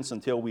inheritance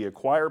until we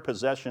acquire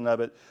possession of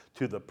it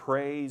to the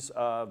praise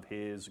of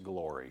His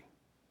glory."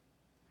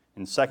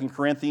 In 2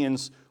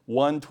 Corinthians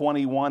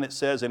 1:21 it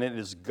says, "And it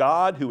is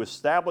God who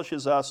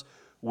establishes us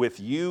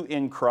with you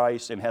in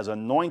Christ and has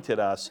anointed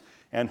us,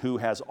 and who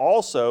has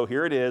also,"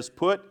 here it is,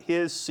 "put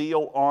His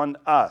seal on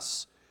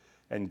us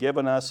and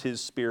given us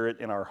His Spirit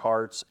in our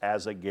hearts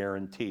as a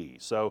guarantee."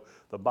 So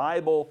the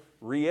Bible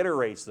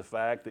reiterates the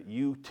fact that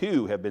you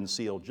too have been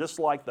sealed, just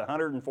like the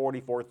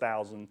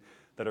 144,000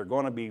 that are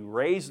going to be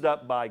raised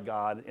up by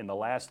God in the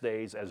last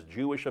days as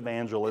Jewish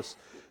evangelists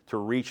to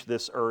reach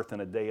this earth in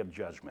a day of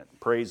judgment.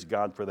 Praise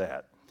God for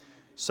that.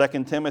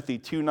 2 Timothy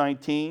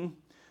 2:19,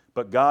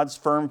 "But God's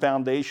firm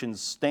foundation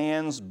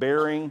stands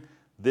bearing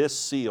this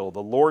seal.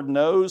 The Lord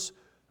knows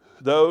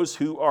those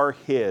who are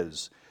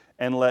His,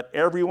 and let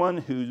everyone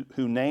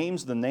who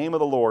names the name of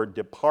the Lord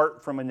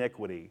depart from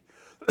iniquity."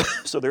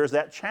 So there's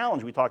that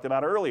challenge we talked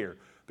about earlier.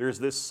 There's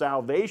this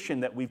salvation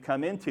that we've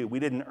come into. We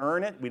didn't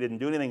earn it. We didn't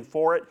do anything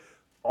for it.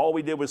 All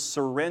we did was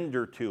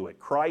surrender to it.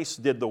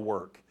 Christ did the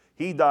work.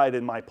 He died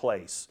in my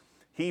place.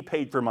 He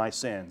paid for my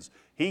sins.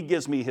 He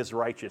gives me His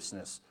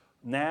righteousness.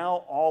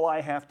 Now all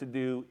I have to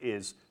do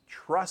is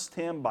trust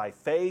Him by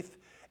faith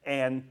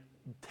and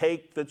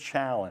take the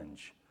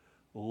challenge.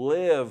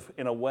 Live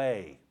in a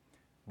way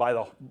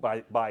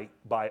by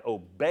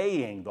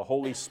obeying the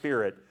Holy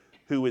Spirit,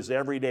 who is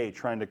every day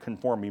trying to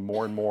conform me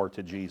more and more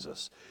to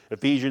Jesus.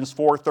 Ephesians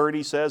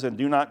 4:30 says, "And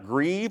do not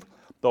grieve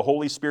the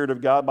Holy Spirit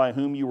of God, by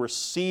whom you were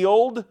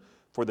sealed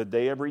for the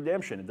day of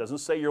redemption." It doesn't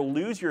say you'll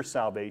lose your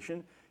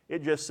salvation.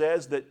 It just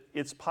says that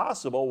it's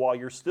possible while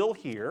you're still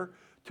here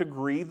to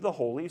grieve the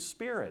Holy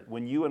Spirit.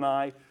 When you and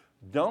I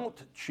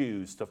don't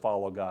choose to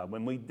follow God,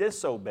 when we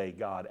disobey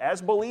God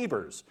as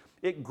believers,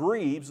 it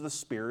grieves the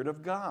Spirit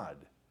of God.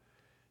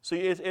 So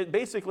it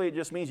basically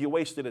just means you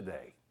wasted a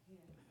day.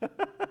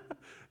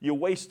 You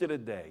wasted a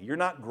day. You're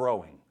not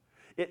growing.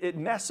 It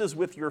messes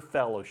with your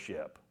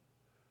fellowship,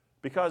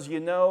 because you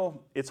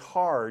know it's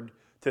hard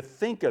to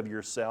think of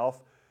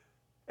yourself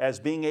as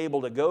being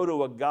able to go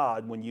to a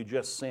God when you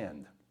just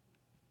sinned.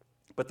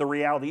 But the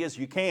reality is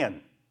you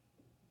can.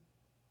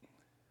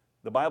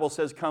 The Bible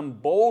says, "Come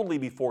boldly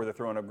before the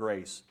throne of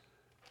grace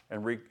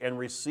and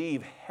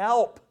receive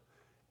help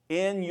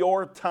in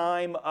your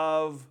time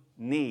of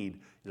need."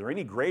 Is there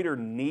any greater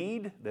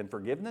need than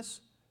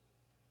forgiveness?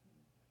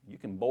 You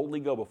can boldly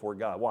go before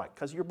God. Why?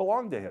 Because you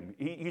belong to Him.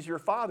 He's your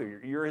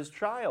Father. You're His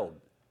child.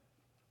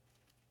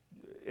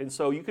 And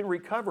so you can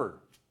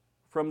recover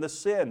from the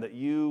sin that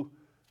you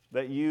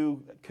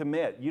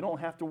commit. You don't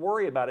have to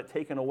worry about it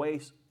taking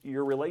away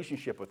your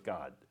relationship with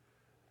God.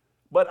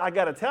 But I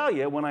got to tell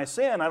you, when I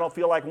sin, I don't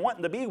feel like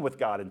wanting to be with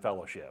God in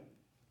fellowship.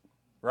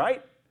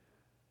 Right?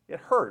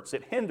 It hurts.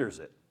 It hinders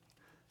it.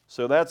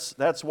 So that's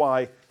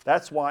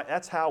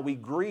how we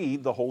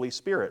grieve the Holy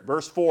Spirit.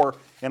 Verse 4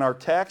 in our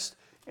text,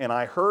 "And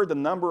I heard the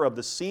number of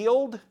the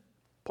sealed,"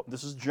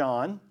 this is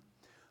John,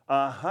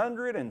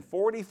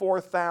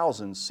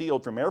 144,000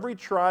 sealed from every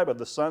tribe of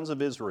the sons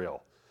of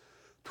Israel.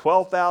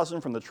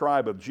 12,000 from the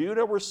tribe of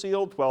Judah were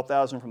sealed,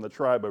 12,000 from the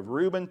tribe of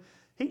Reuben.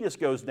 He just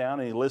goes down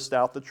and he lists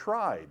out the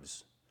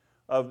tribes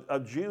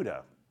of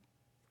Judah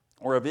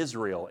or of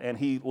Israel, and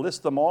he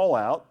lists them all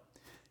out.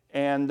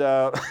 And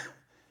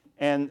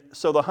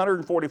so the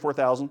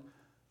 144,000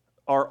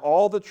 are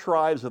all the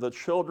tribes of the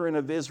children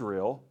of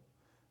Israel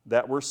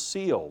that were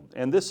sealed.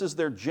 And this is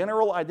their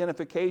general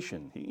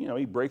identification.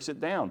 He breaks it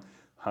down.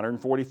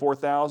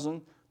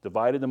 144,000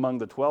 divided among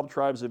the 12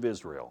 tribes of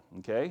Israel.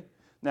 Okay?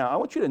 Now, I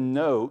want you to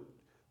note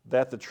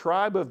that the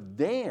tribe of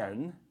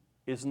Dan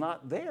is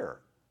not there.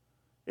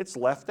 It's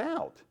left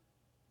out.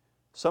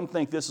 Some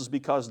think this is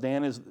because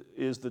Dan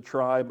is the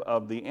tribe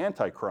of the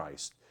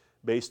Antichrist,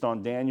 based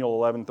on Daniel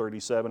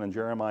 11:37 and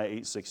Jeremiah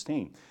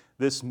 8:16.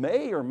 This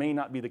may or may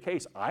not be the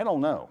case. I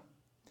don't know.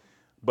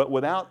 But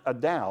without a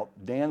doubt,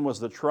 Dan was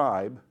the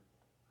tribe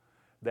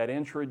that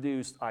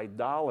introduced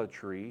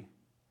idolatry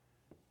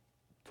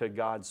to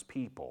God's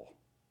people.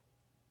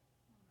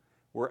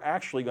 We're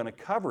actually going to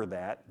cover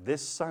that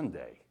this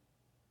Sunday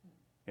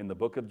in the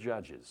book of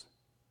Judges.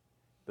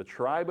 The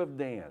tribe of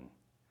Dan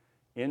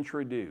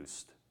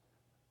introduced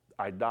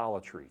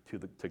idolatry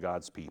to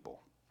God's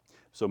people.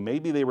 So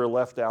maybe they were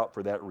left out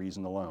for that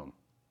reason alone.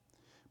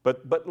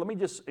 But let me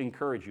just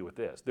encourage you with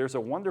this. There's a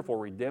wonderful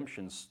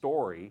redemption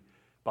story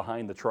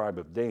behind the tribe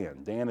of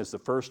Dan. Dan is the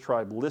first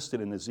tribe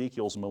listed in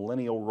Ezekiel's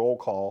millennial roll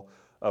call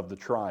of the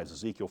tribes,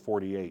 Ezekiel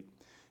 48.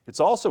 It's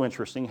also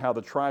interesting how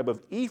the tribe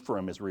of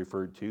Ephraim is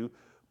referred to,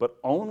 but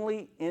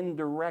only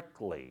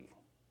indirectly,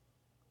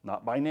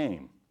 not by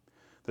name.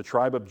 The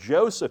tribe of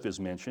Joseph is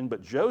mentioned,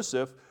 but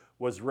Joseph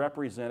was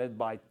represented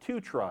by two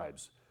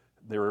tribes.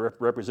 They were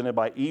represented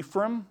by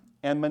Ephraim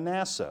and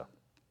Manasseh.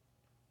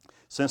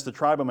 Since the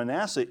tribe of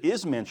Manasseh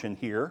is mentioned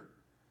here,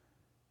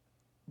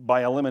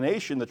 by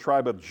elimination, the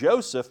tribe of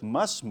Joseph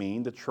must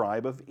mean the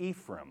tribe of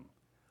Ephraim.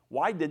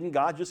 Why didn't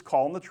God just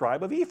call them the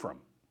tribe of Ephraim?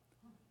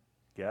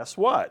 Guess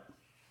what?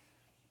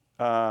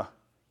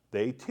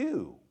 They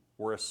too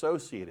were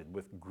associated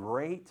with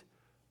great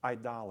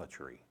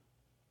idolatry.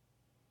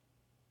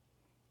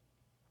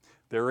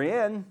 They're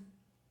in,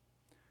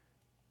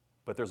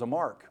 but there's a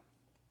mark.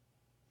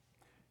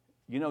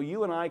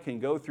 You and I can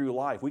go through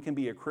life. We can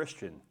be a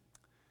Christian.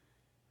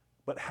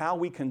 But how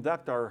we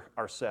conduct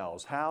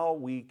ourselves, how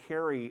we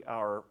carry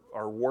our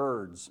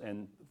words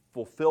and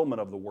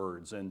fulfillment of the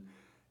words and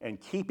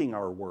keeping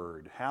our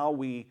word, how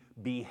we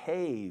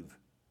behave,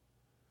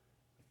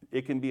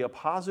 it can be a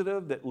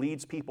positive that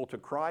leads people to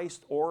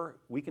Christ, or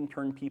we can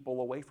turn people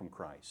away from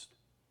Christ.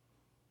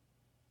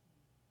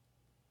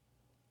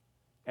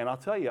 And I'll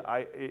tell you,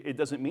 it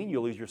doesn't mean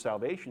you'll lose your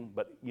salvation,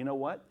 but you know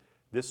what?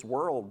 This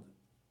world,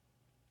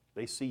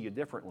 they see you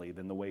differently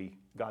than the way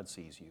God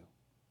sees you.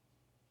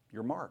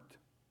 You're marked.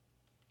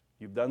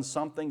 You've done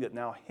something that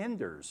now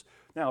hinders.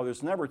 Now,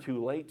 there's never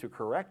too late to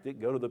correct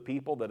it. Go to the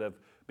people that have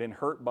been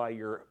hurt by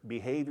your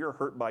behavior,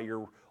 hurt by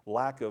your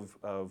lack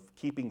of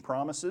keeping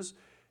promises,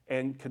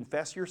 and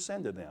confess your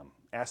sin to them.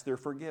 Ask their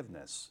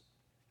forgiveness.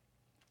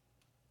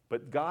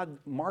 But God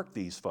marked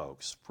these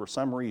folks for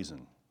some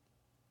reason.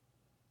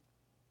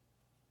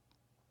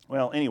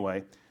 Well,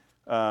 anyway,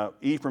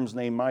 Ephraim's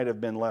name might have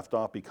been left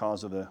off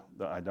because of the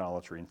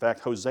idolatry. In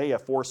fact, Hosea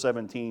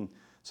 4:17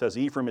 says,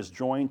 Ephraim is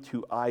joined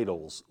to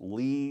idols.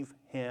 Leave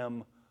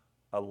him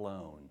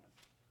alone.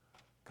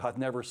 God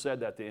never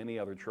said that to any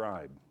other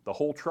tribe. The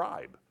whole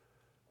tribe,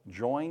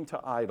 joined to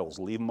idols.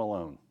 Leave them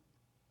alone.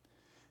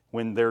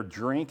 When their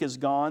drink is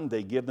gone,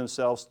 they give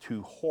themselves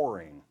to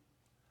whoring.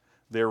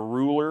 Their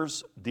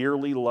rulers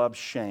dearly love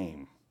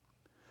shame.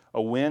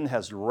 A wind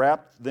has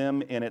wrapped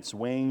them in its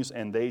wings,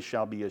 and they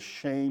shall be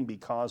ashamed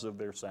because of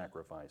their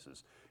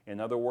sacrifices. In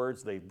other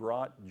words, they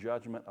brought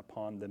judgment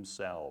upon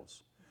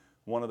themselves.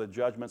 One of the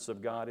judgments of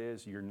God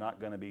is you're not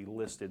going to be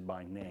listed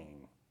by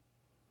name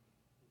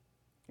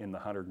in the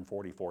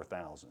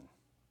 144,000.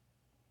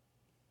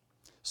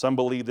 Some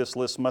believe this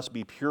list must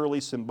be purely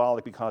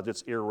symbolic because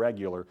it's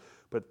irregular.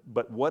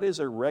 But what is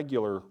a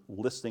regular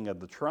listing of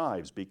the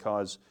tribes?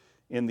 Because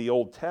in the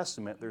Old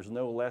Testament, there's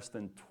no less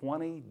than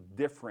 20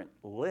 different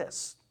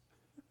lists.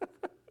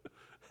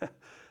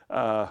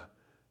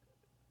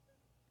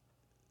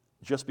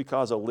 Just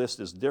because a list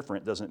is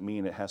different doesn't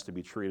mean it has to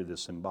be treated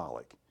as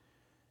symbolic.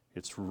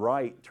 It's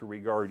right to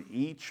regard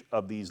each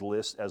of these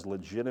lists as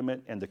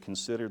legitimate and to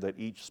consider that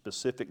each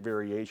specific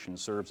variation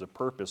serves a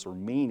purpose or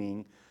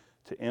meaning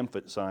to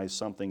emphasize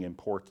something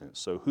important.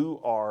 So who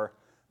are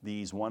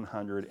these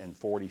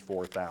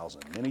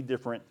 144,000? Many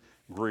different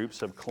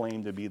groups have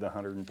claimed to be the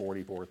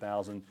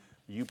 144,000.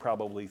 You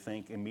probably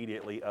think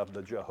immediately of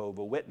the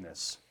Jehovah's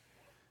Witness.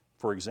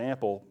 For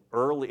example,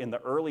 in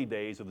the early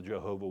days of the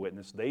Jehovah's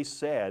Witness, they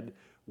said,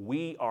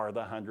 we are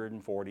the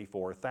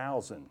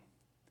 144,000.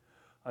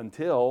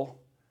 Until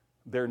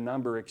their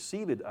number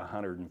exceeded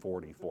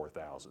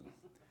 144,000.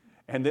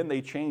 And then they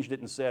changed it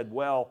and said,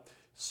 well,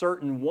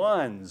 certain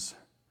ones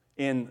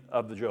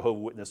of the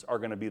Jehovah's Witness are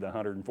going to be the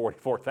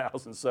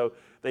 144,000. So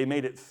they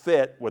made it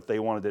fit what they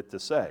wanted it to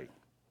say.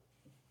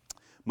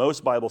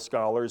 Most Bible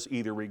scholars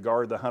either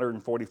regard the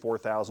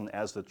 144,000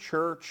 as the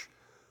church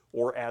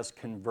or as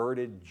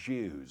converted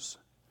Jews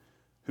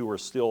who are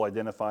still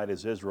identified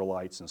as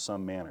Israelites in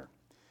some manner.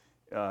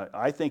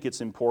 I think it's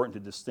important to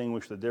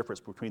distinguish the difference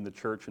between the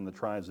church and the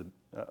tribes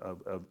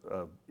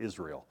of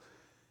Israel.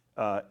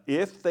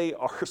 If they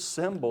are a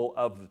symbol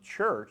of the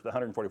church, the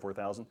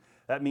 144,000,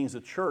 That means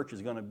the church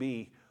is going to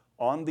be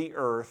on the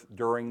earth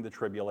during the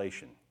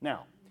tribulation.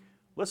 Now,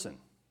 listen,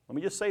 let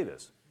me just say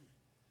this.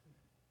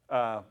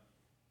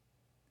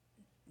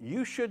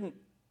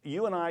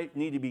 You and I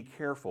need to be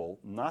careful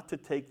not to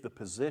take the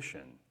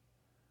position,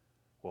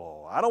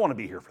 well, I don't want to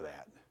be here for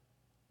that.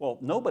 Well,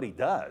 nobody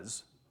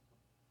does,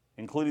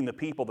 including the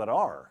people that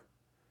are.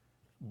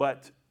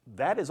 But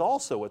that is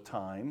also a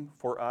time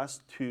for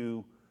us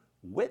to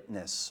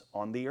witness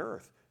on the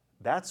earth.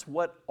 That's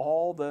what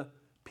all the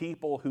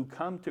people who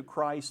come to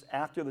Christ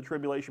after the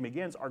tribulation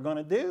begins are going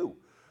to do.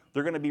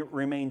 They're going to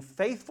remain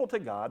faithful to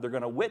God, they're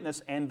going to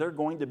witness, and they're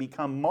going to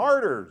become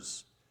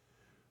martyrs.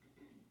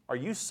 Are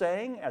you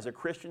saying as a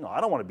Christian, no, I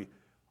don't want to be,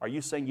 are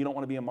you saying you don't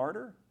want to be a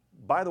martyr?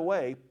 By the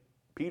way,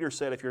 Peter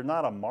said if you're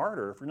not a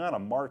martyr, if you're not a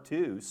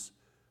martus,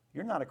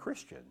 you're not a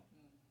Christian.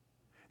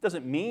 It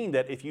doesn't mean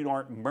that if you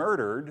aren't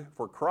murdered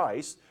for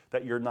Christ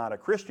that you're not a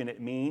Christian.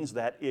 It means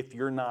that if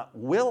you're not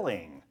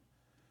willing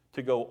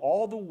to go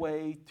all the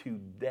way to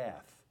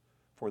death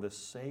for the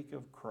sake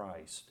of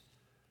Christ,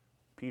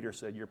 Peter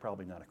said you're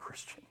probably not a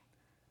Christian.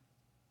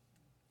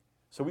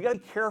 So we got to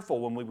be careful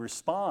when we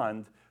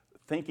respond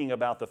thinking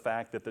about the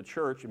fact that the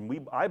church,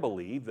 and I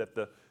believe that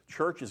the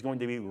church is going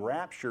to be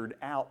raptured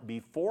out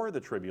before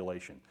the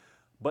tribulation.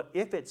 But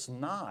if it's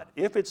not,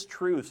 if it's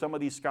true, some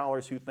of these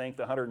scholars who think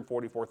the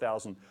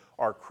 144,000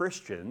 are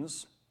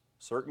Christians,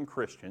 certain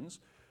Christians,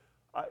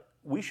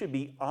 we should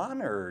be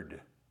honored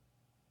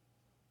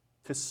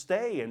to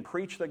stay and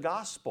preach the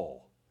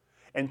gospel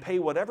and pay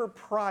whatever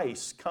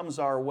price comes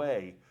our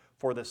way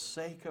for the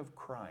sake of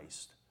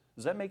Christ.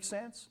 Does that make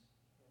sense?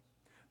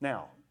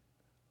 Now,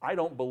 I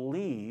don't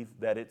believe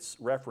that it's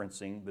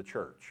referencing the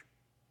church.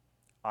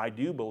 I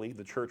do believe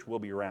the church will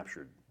be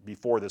raptured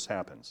before this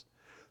happens.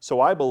 So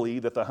I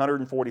believe that the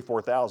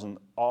 144,000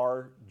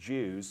 are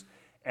Jews,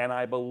 and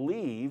I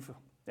believe,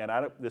 and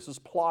this is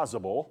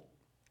plausible,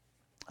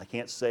 I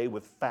can't say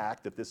with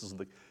fact that this is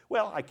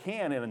well, I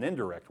can in an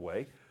indirect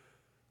way.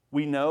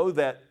 We know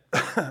that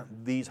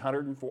these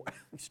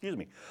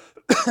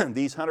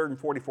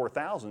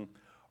 144,000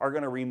 are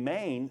going to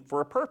remain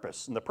for a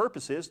purpose. And the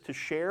purpose is to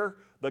share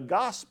the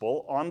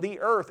gospel on the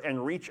earth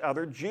and reach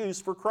other Jews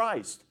for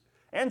Christ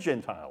and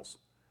Gentiles.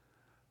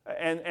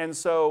 And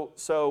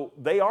so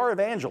they are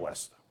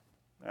evangelists.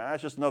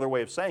 That's just another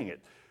way of saying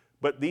it.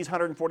 But these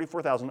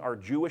 144,000 are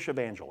Jewish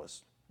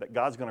evangelists that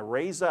God's going to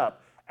raise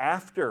up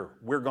after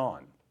we're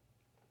gone.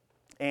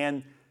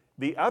 And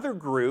the other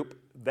group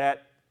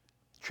that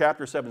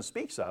chapter 7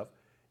 speaks of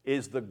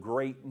is the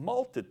great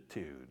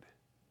multitude,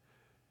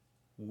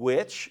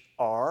 which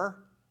are,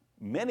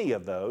 many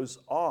of those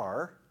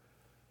are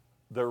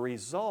the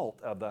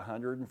result of the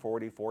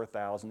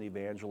 144,000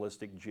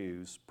 evangelistic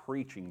Jews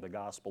preaching the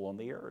gospel on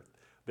the earth.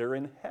 They're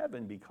in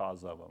heaven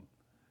because of them.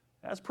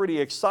 That's pretty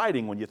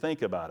exciting when you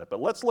think about it.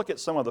 But let's look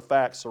at some of the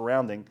facts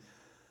surrounding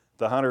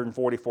the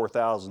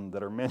 144,000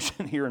 that are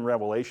mentioned here in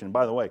Revelation.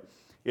 By the way,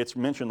 it's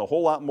mentioned a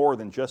whole lot more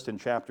than just in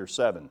chapter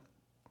 7.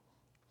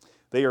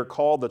 They are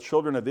called the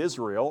children of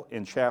Israel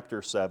in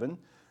chapter 7.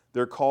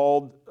 They're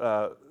called,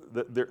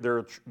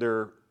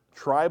 their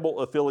tribal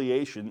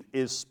affiliation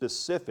is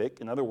specific.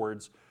 In other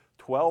words,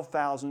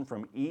 12,000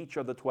 from each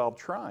of the 12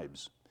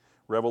 tribes.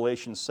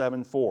 Revelation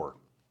 7:4.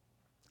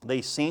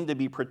 They seem to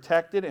be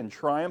protected and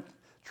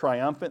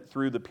triumphant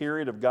through the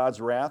period of God's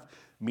wrath,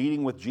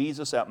 meeting with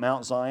Jesus at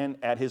Mount Zion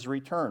at his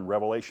return.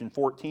 Revelation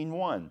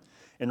 14:1.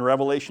 In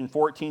Revelation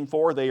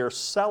 14:4, they are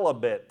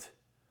celibate.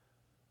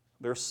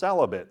 They're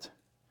celibate.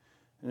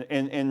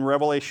 In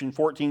Revelation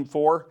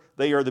 14:4,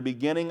 they are the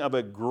beginning of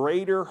a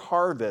greater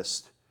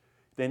harvest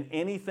than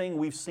anything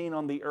we've seen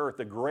on the earth.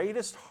 The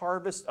greatest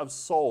harvest of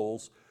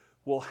souls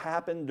will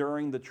happen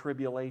during the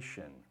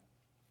tribulation.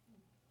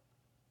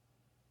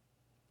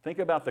 Think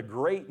about the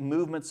great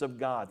movements of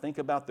God. Think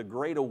about the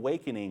great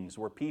awakenings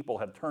where people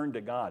have turned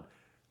to God.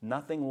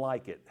 Nothing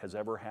like it has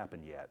ever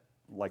happened yet,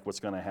 like what's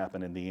going to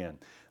happen in the end.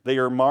 They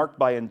are marked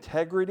by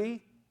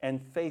integrity and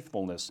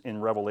faithfulness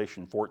in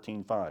Revelation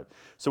 14:5.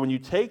 So when you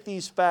take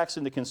these facts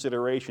into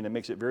consideration, it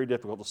makes it very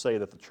difficult to say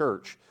that the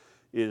church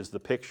is the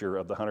picture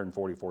of the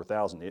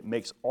 144,000. It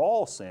makes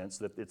all sense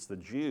that it's the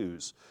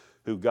Jews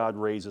who God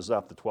raises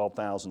up, the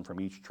 12,000 from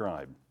each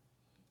tribe.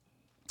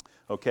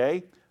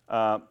 Okay? They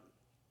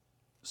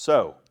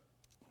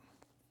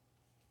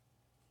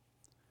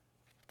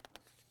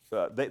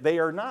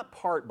are not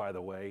part, by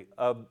the way,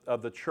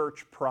 of the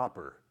church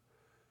proper.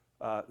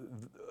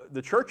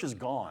 The church is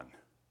gone.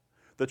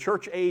 The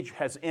church age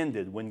has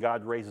ended when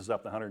God raises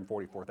up the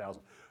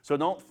 144,000. So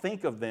don't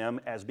think of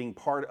them as being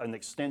an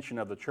extension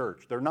of the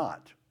church. They're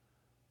not.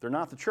 They're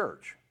not the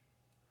church.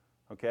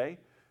 Okay?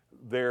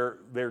 They're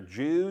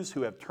Jews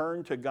who have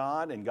turned to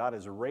God, and God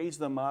has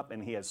raised them up,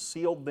 and He has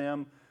sealed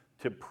them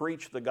to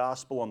preach the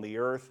gospel on the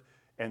earth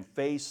and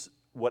face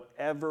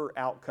whatever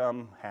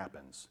outcome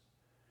happens.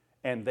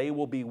 And they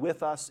will be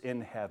with us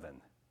in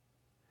heaven.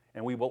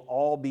 And we will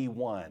all be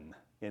one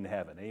in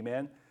heaven.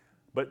 Amen?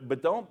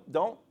 But don't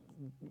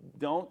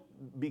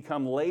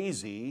become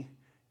lazy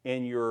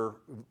in your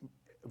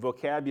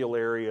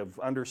vocabulary of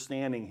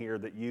understanding here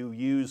that you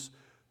use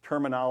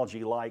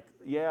terminology like,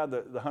 yeah,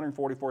 the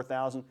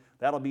 144,000,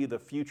 that'll be the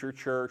future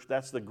church.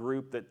 That's the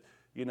group that,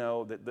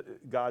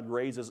 that God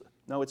raises.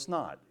 No, it's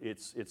not.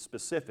 It's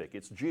specific.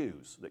 It's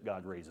Jews that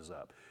God raises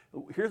up.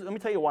 Let me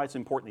tell you why it's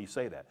important that you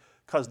say that.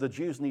 Because the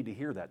Jews need to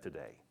hear that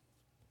today.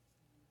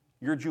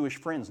 Your Jewish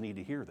friends need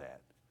to hear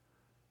that.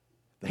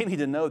 They need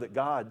to know that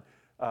God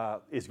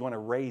is going to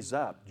raise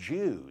up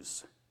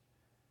Jews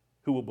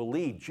who will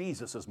believe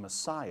Jesus is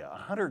Messiah.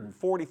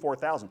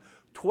 144,000,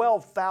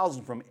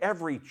 12,000 from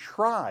every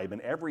tribe,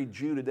 and every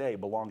Jew today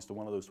belongs to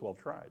one of those 12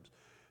 tribes.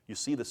 You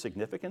see the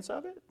significance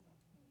of it?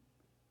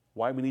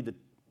 Why we need to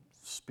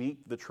speak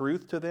the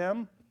truth to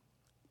them?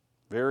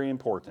 Very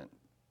important.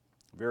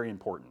 Very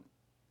important.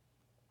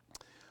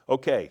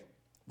 Okay,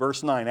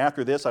 verse 9.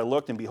 After this I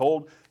looked, and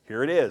behold,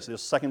 here it is,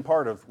 this second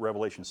part of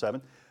Revelation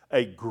 7.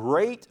 A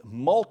great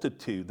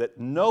multitude that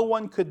no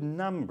one could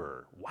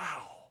number.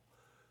 Wow.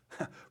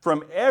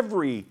 From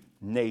every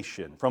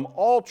nation, from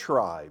all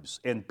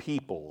tribes and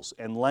peoples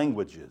and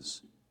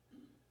languages.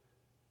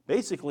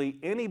 Basically,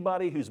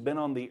 anybody who's been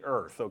on the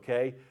earth,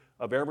 okay,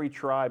 of every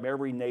tribe,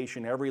 every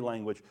nation, every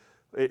language,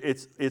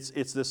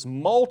 it's this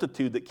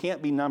multitude that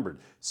can't be numbered,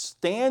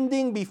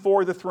 standing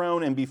before the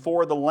throne and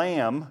before the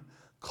Lamb,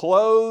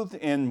 clothed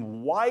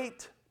in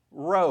white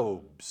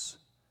robes,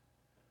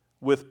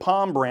 with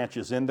palm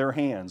branches in their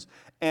hands,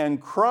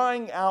 and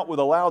crying out with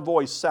a loud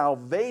voice,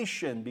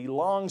 salvation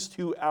belongs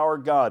to our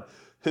God,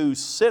 who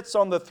sits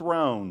on the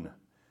throne,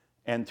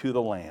 and to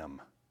the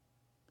Lamb.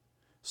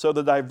 So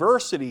the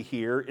diversity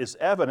here is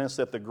evidence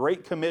that the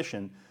Great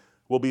Commission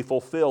will be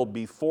fulfilled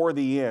before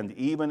the end,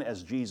 even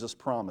as Jesus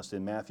promised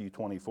in Matthew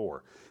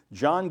 24.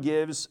 John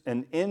gives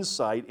an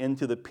insight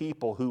into the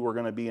people who are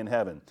going to be in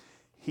heaven.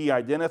 He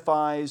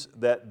identifies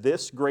that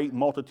this great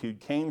multitude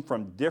came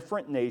from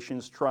different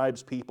nations,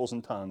 tribes, peoples,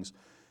 and tongues.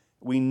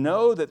 We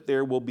know that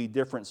there will be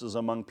differences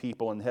among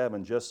people in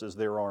heaven, just as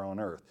there are on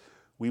earth.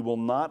 We will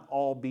not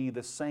all be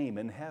the same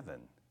in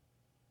heaven.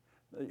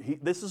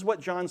 This is what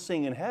John's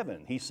seeing in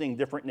heaven. He's seeing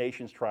different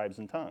nations, tribes,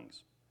 and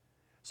tongues.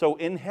 So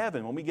in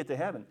heaven, when we get to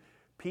heaven,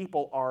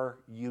 people are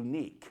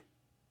unique.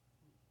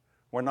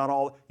 We're not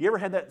all, you ever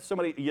had that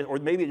somebody, or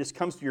maybe it just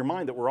comes to your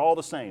mind that we're all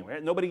the same.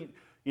 Nobody,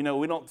 we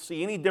don't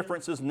see any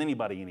differences in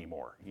anybody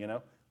anymore,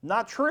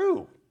 Not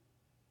true.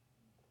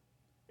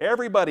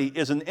 Everybody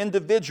is an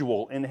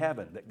individual in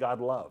heaven that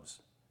God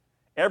loves.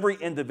 Every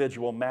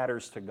individual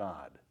matters to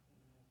God.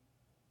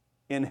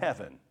 In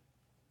heaven.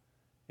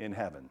 In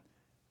heaven.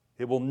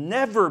 It will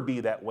never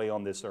be that way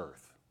on this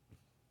earth,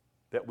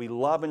 that we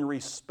love and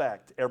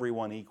respect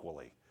everyone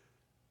equally.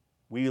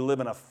 We live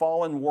in a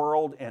fallen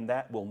world, and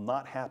that will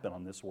not happen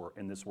in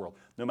this world.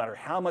 No matter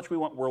how much we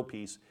want world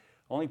peace,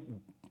 only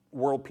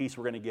world peace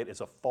we're going to get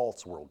is a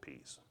false world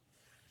peace.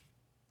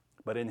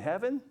 But in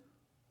heaven,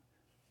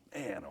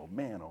 man, oh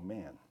man, oh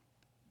man.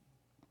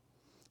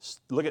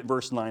 Look at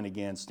verse 9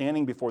 again.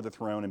 Standing before the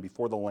throne and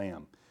before the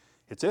Lamb.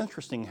 It's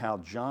interesting how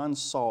John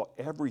saw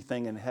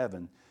everything in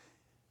heaven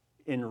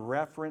in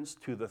reference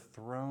to the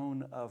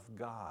throne of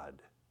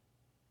God.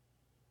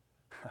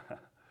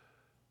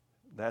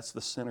 That's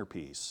the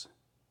centerpiece.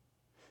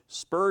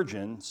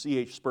 Spurgeon,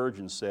 C.H.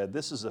 Spurgeon said,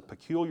 this is a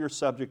peculiar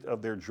subject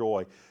of their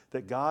joy,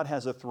 that God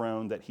has a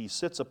throne, that He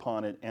sits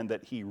upon it, and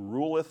that He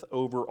ruleth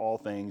over all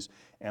things,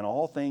 and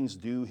all things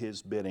do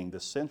His bidding. The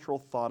central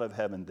thought of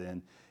heaven,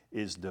 then,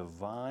 is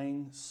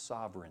divine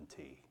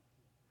sovereignty.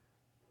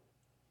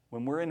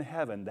 When we're in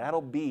heaven,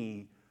 that'll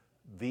be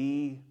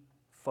the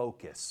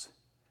focus.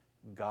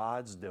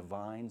 God's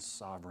divine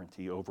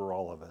sovereignty over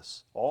all of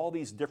us. All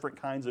these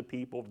different kinds of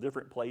people,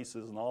 different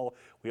places, and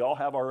we all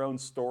have our own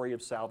story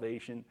of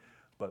salvation,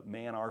 but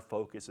man, our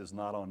focus is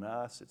not on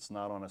us. It's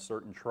not on a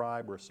certain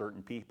tribe or a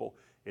certain people.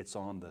 It's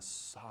on the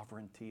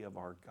sovereignty of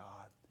our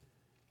God,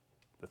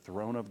 the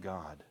throne of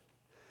God.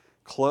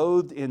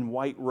 Clothed in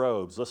white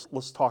robes.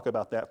 Let's talk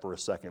about that for a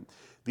second.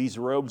 These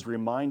robes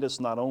remind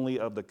us not only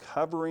of the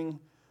covering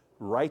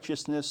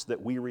righteousness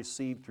that we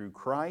receive through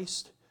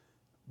Christ,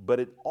 but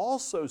it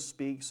also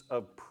speaks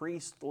of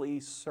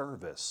priestly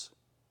service.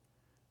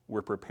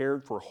 We're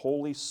prepared for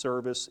holy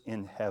service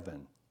in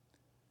heaven.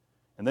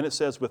 And then it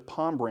says, with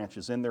palm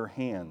branches in their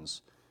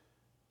hands.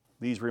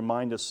 These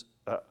remind us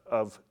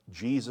of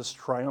Jesus'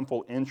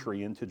 triumphal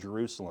entry into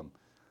Jerusalem,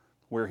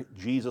 where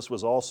Jesus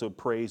was also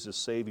praised as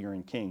Savior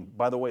and King.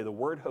 By the way, the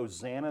word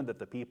Hosanna that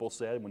the people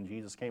said when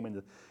Jesus came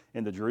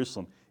into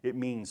Jerusalem, it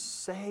means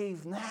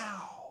save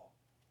now.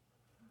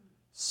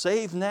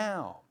 Save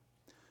now.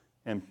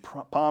 And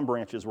palm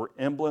branches were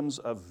emblems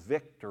of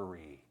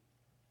victory.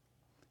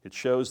 It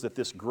shows that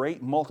this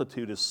great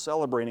multitude is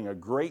celebrating a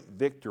great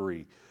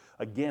victory.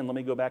 Again, let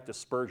me go back to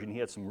Spurgeon. He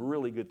had some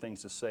really good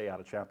things to say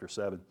out of chapter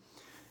 7.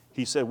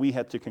 He said we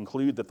had to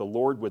conclude that the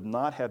Lord would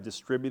not have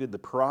distributed the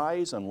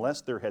prize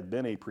unless there had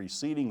been a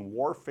preceding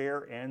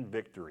warfare and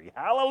victory.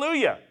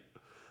 Hallelujah!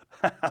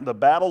 The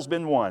battle's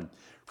been won.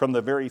 From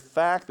the very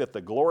fact that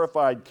the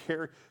glorified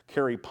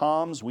carry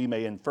palms, we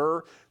may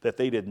infer that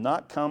they did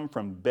not come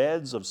from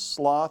beds of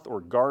sloth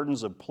or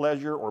gardens of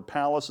pleasure or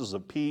palaces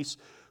of peace,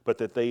 but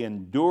that they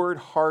endured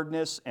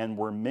hardness and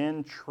were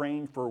men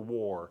trained for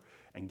war.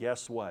 And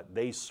guess what?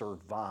 They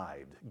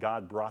survived.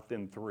 God brought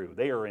them through.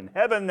 They are in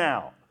heaven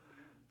now.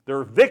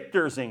 They're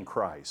victors in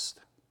Christ.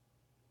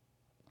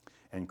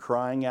 And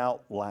crying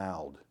out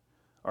loud,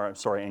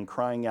 and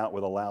crying out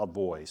with a loud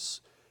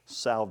voice,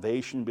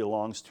 salvation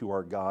belongs to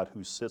our God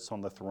who sits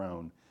on the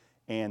throne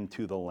and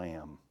to the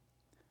Lamb.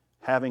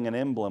 Having an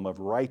emblem of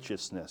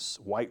righteousness,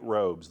 white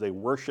robes, they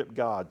worship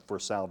God for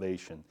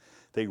salvation.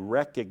 They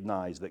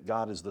recognize that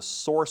God is the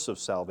source of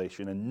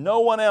salvation and no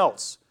one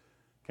else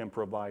can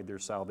provide their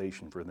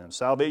salvation for them.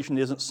 Salvation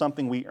isn't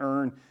something we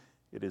earn,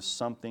 it is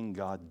something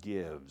God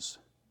gives.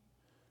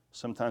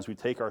 Sometimes we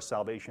take our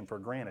salvation for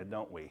granted,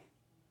 don't we?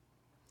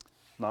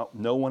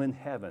 No one in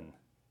heaven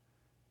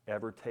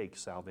ever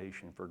takes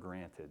salvation for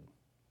granted.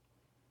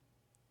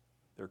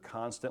 They're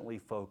constantly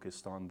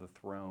focused on the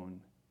throne,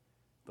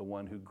 the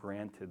one who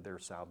granted their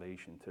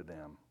salvation to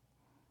them.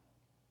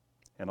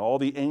 And all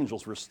the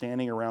angels were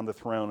standing around the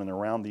throne and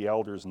around the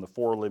elders and the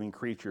four living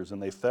creatures,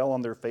 and they fell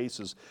on their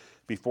faces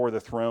before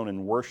the throne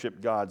and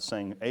worshiped God,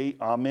 saying,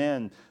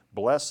 Amen,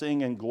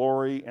 blessing and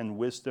glory and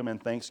wisdom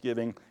and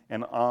thanksgiving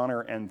and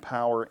honor and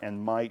power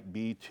and might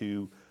be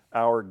to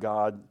our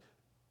God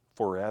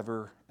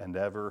forever and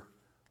ever.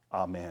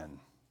 Amen.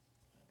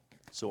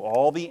 So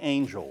all the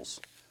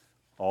angels,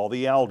 all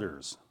the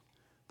elders,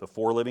 the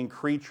four living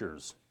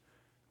creatures,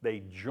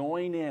 they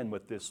join in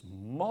with this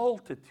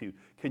multitude.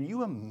 Can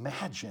you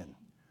imagine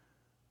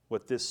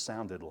what this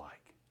sounded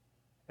like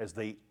as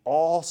they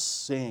all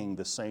sing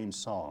the same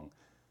song?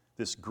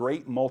 This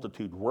great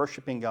multitude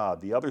worshiping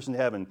God, the others in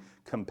heaven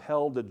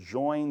compelled to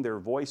join their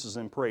voices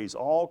in praise.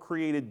 All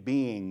created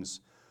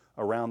beings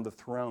around the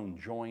throne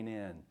join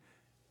in.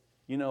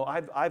 You know,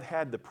 I've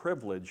had the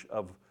privilege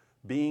of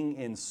being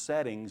in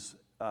settings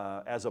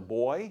as a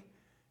boy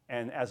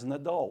and as an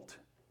adult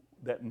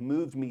that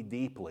moved me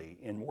deeply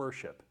in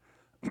worship.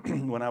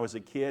 When I was a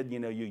kid, you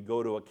know, you'd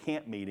go to a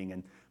camp meeting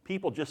and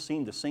people just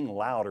seem to sing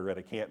louder at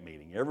a camp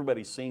meeting.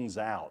 Everybody sings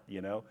out, you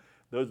know.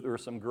 There were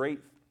some great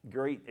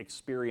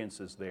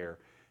experiences there.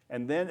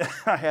 And then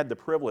I had the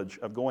privilege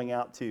of going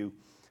out to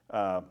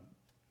a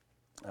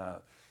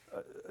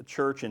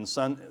church in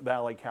Sun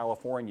Valley,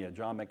 California,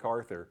 John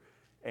MacArthur,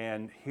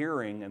 and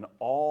hearing an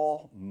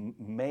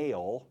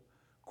all-male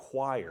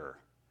choir.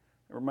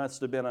 There must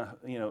have been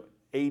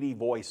 80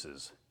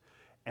 voices.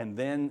 And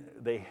then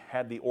they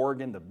had the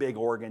organ, the big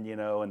organ, you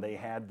know, and they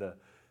had the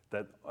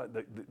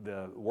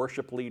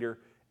worship leader.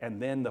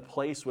 And then the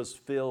place was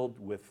filled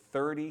with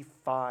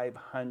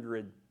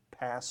 3,500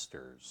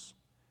 pastors.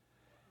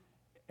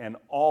 And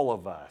all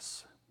of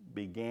us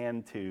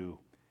began to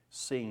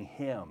sing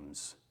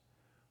hymns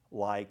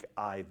like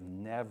I've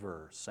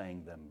never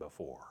sang them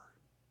before.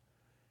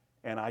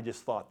 And I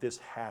just thought, this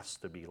has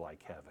to be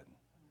like heaven.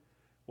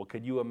 Well,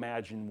 could you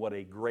imagine what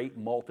a great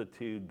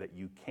multitude that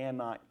you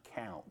cannot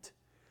count,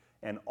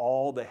 and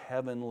all the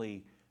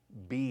heavenly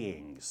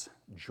beings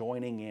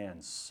joining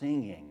in,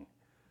 singing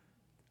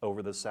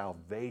over the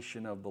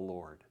salvation of the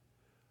Lord.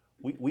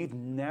 We've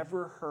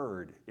never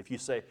heard, if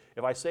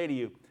I say to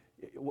you,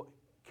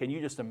 can you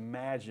just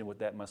imagine what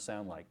that must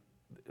sound like?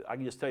 I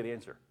can just tell you the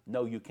answer.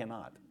 No, you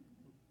cannot.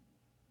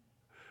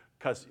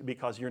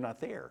 Because you're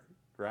not there,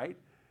 right?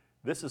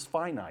 This is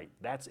finite.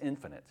 That's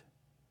infinite.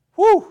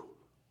 Whew!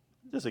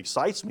 This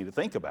excites me to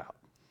think about.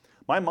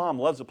 My mom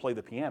loves to play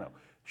the piano.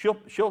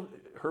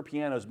 Her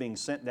piano is being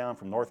sent down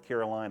from North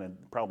Carolina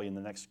probably in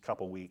the next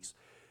couple weeks.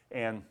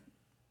 And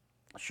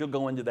she'll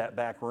go into that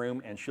back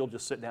room and she'll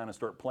just sit down and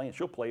start playing.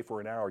 She'll play for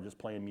an hour just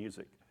playing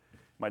music.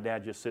 My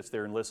dad just sits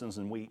there and listens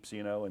and weeps,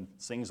 you know, and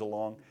sings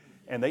along.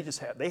 And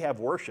they have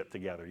worship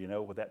together, you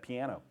know, with that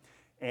piano.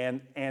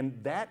 And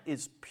that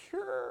is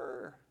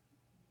pure.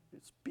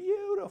 It's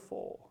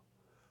beautiful.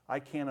 I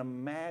can't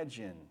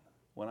imagine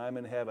when I'm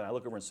in heaven, I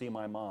look over and see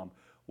my mom,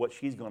 what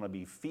she's going to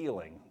be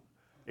feeling,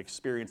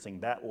 experiencing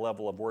that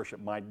level of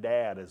worship. My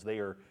dad, as they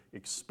are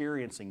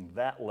experiencing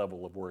that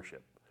level of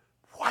worship.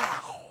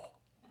 Wow!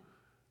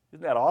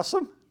 Isn't that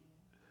awesome?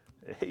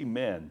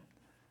 Amen.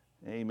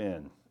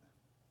 Amen.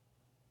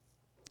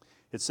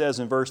 It says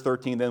in verse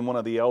 13, then one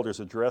of the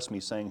elders addressed me,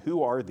 saying,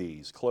 who are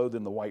these, clothed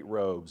in the white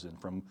robes, and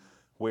from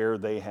where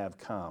they have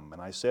come?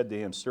 And I said to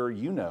him, sir,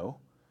 you know.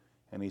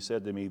 And he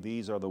said to me,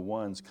 these are the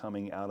ones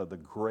coming out of the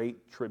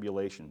great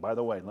tribulation. By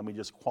the way, let me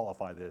just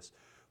qualify this.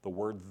 The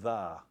word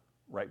 "the"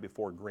 right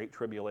before great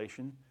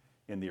tribulation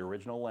in the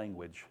original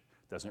language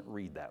doesn't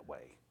read that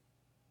way.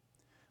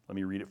 Let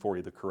me read it for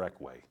you the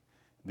correct way.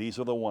 These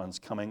are the ones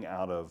coming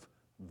out of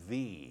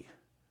the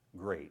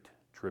great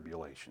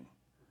tribulation.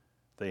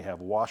 They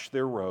have washed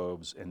their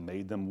robes and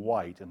made them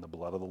white in the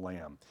blood of the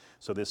Lamb.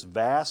 So this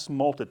vast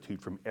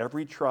multitude from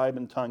every tribe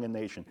and tongue and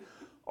nation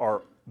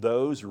are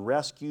those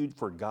rescued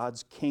for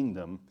God's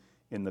kingdom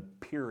in the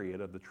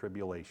period of the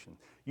tribulation.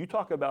 You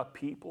talk about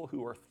people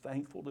who are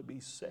thankful to be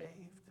saved.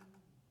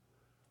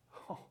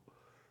 Oh,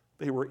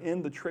 They were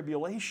in the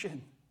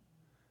tribulation.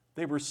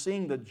 They were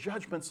seeing the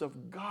judgments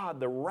of God,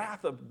 the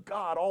wrath of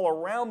God all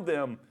around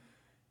them.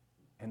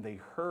 And they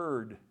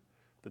heard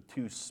the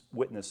two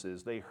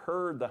witnesses. They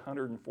heard the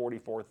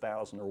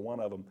 144,000, or one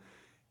of them,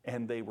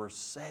 and they were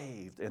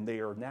saved. And they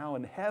are now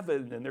in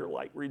heaven, and they're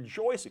like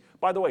rejoicing.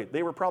 By the way,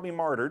 they were probably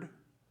martyred.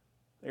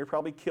 They were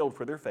probably killed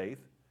for their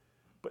faith.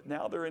 But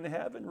now they're in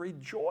heaven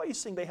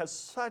rejoicing. They have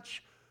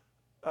such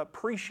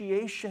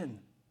appreciation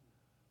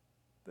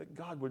that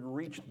God would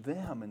reach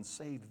them and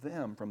save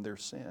them from their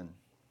sin.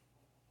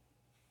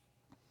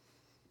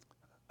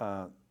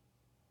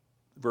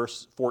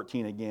 Verse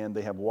 14 again,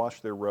 they have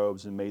washed their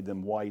robes and made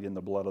them white in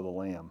the blood of the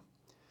Lamb.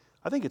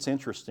 I think it's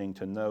interesting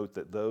to note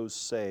that those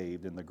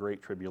saved in the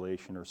Great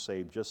Tribulation are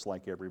saved just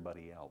like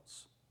everybody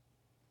else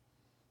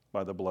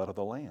by the blood of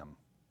the Lamb.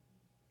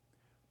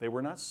 They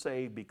were not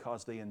saved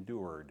because they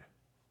endured.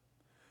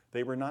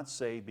 They were not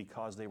saved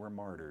because they were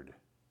martyred.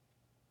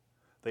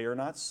 They are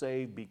not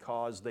saved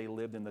because they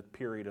lived in the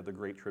period of the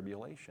Great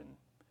Tribulation.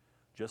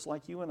 Just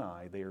like you and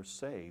I, they are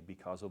saved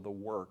because of the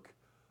work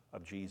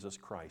of Jesus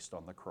Christ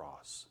on the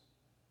cross.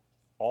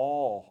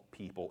 All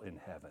people in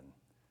heaven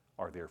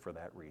are there for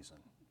that reason.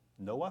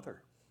 No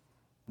other.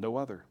 No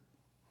other.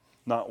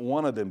 Not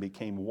one of them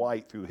became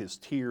white through his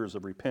tears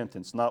of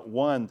repentance. Not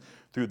one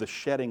through the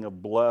shedding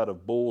of blood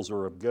of bulls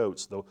or of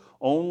goats. The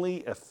only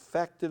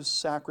effective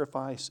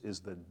sacrifice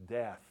is the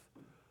death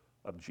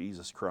of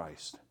Jesus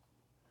Christ.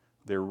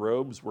 Their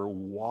robes were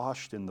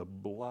washed in the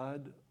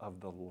blood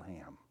of the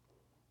Lamb.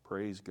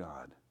 Praise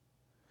God.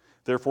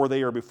 Therefore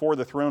they are before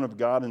the throne of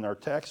God in our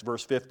text,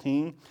 verse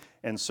 15,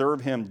 and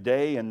serve him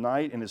day and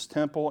night in his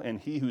temple, and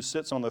he who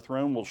sits on the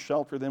throne will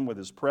shelter them with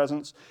his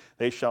presence.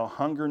 They shall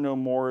hunger no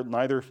more,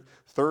 neither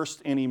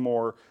thirst any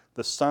more.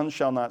 The sun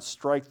shall not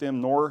strike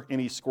them, nor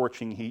any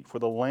scorching heat. For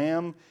the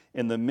Lamb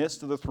in the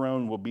midst of the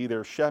throne will be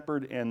their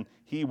shepherd, and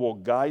he will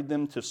guide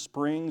them to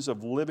springs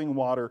of living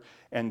water,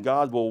 and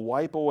God will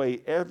wipe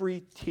away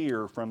every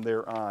tear from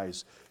their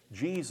eyes.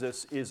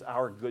 Jesus is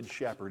our good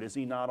shepherd, is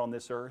he not, on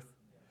this earth?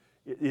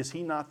 Is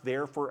he not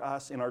there for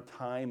us in our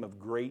time of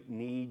great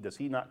need? Does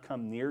he not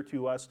come near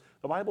to us?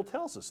 The Bible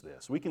tells us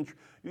this.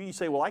 You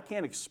say, well, I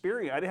can't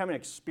experience, I haven't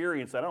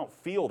experienced that, I don't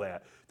feel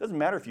that. It doesn't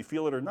matter if you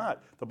feel it or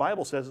not. The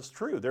Bible says it's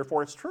true,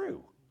 therefore it's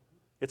true.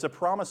 It's a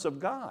promise of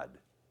God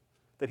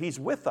that he's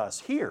with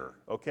us here,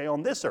 okay,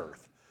 on this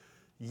earth.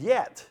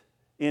 Yet,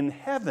 in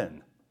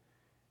heaven,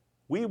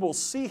 we will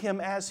see him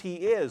as he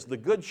is, the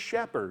good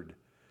shepherd,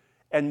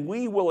 and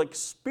we will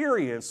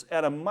experience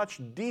at a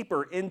much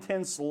deeper,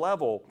 intense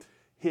level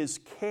his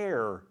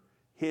care,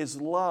 his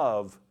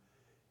love,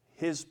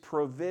 his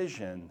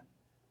provision,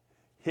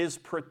 his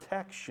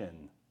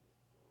protection.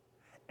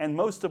 And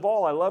most of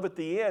all, I love at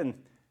the end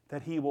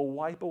that he will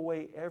wipe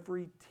away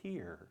every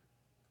tear.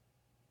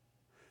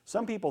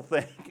 Some people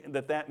think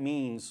that that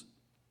means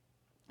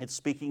it's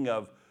speaking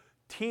of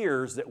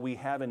tears that we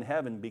have in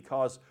heaven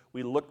because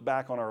we look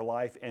back on our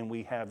life and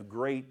we have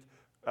great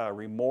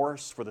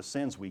remorse for the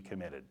sins we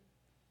committed.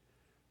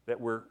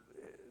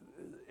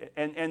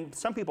 And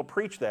some people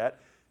preach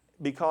that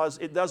because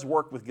it does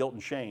work with guilt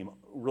and shame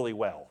really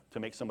well to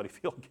make somebody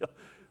feel guilt.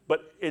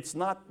 But it's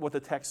not what the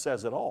text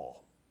says at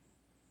all.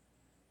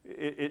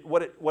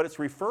 What it's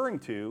referring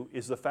to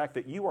is the fact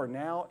that you are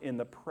now in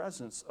the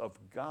presence of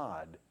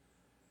God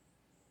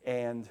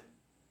and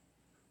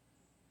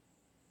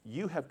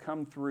you have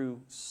come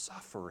through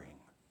suffering.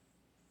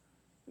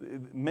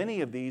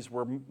 Many of these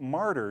were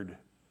martyred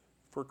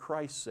for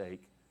Christ's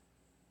sake.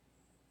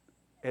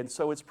 And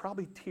so it's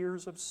probably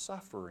tears of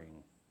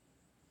suffering.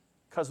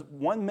 Because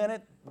one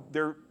minute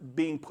they're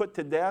being put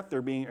to death,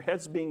 their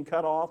heads being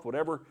cut off,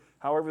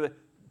 however,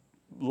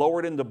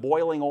 lowered into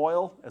boiling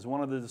oil as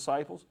one of the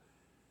disciples.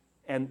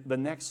 And the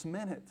next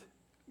minute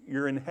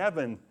you're in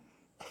heaven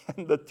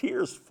and the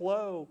tears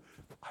flow.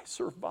 I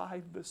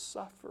survived the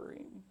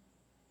suffering.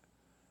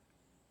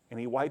 And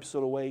he wipes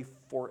it away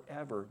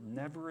forever.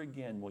 Never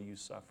again will you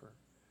suffer.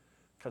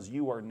 Because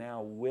you are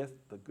now with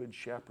the Good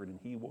Shepherd and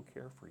he will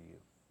care for you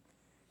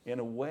in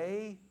a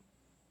way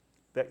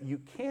that you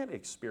can't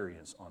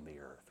experience on the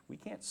earth. We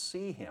can't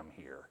see him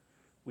here.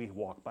 We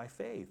walk by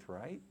faith,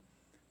 right?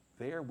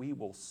 There we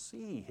will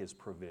see his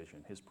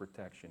provision, his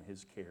protection,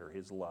 his care,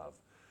 his love.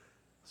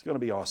 It's going to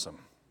be awesome.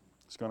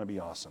 It's going to be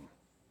awesome.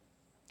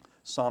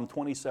 Psalm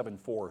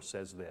 27:4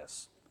 says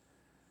this.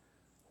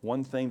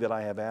 One thing that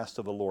I have asked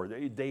of the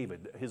Lord,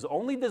 David, his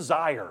only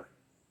desire,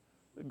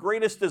 the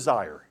greatest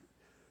desire,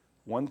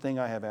 one thing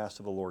I have asked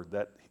of the Lord,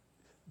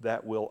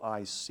 that will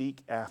I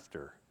seek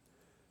after,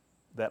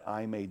 that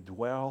I may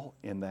dwell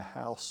in the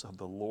house of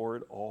the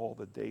Lord all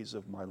the days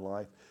of my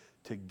life,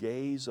 to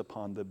gaze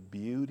upon the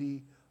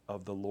beauty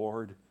of the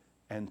Lord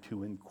and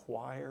to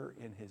inquire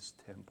in his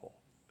temple.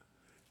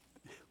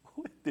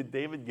 Did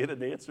David get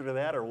an answer to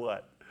that or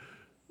what?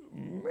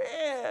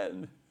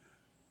 Man!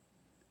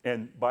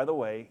 And by the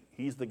way,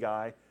 he's the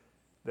guy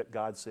that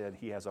God said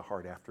he has a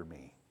heart after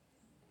me.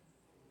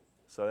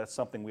 So that's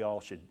something we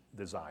all should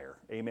desire.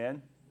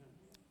 Amen?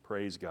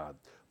 Praise God.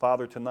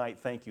 Father, tonight,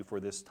 thank you for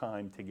this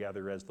time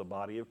together as the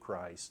body of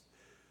Christ.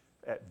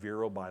 at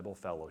Vero Bible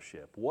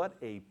Fellowship. What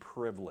a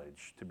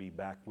privilege to be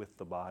back with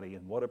the body,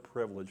 and what a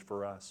privilege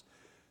for us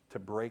to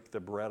break the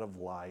bread of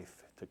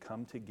life, to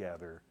come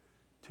together,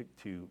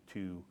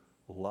 to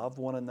love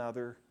one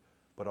another,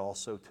 but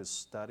also to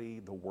study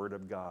the Word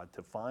of God,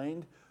 to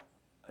find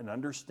and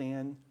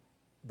understand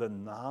the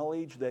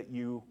knowledge that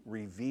you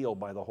reveal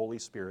by the Holy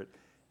Spirit,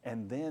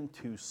 and then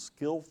to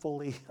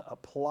skillfully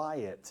apply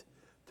it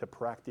to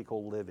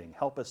practical living.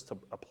 Help us to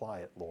apply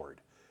it,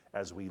 Lord,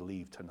 as we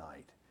leave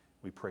tonight.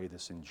 We pray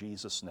this in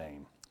Jesus'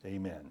 name.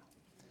 Amen.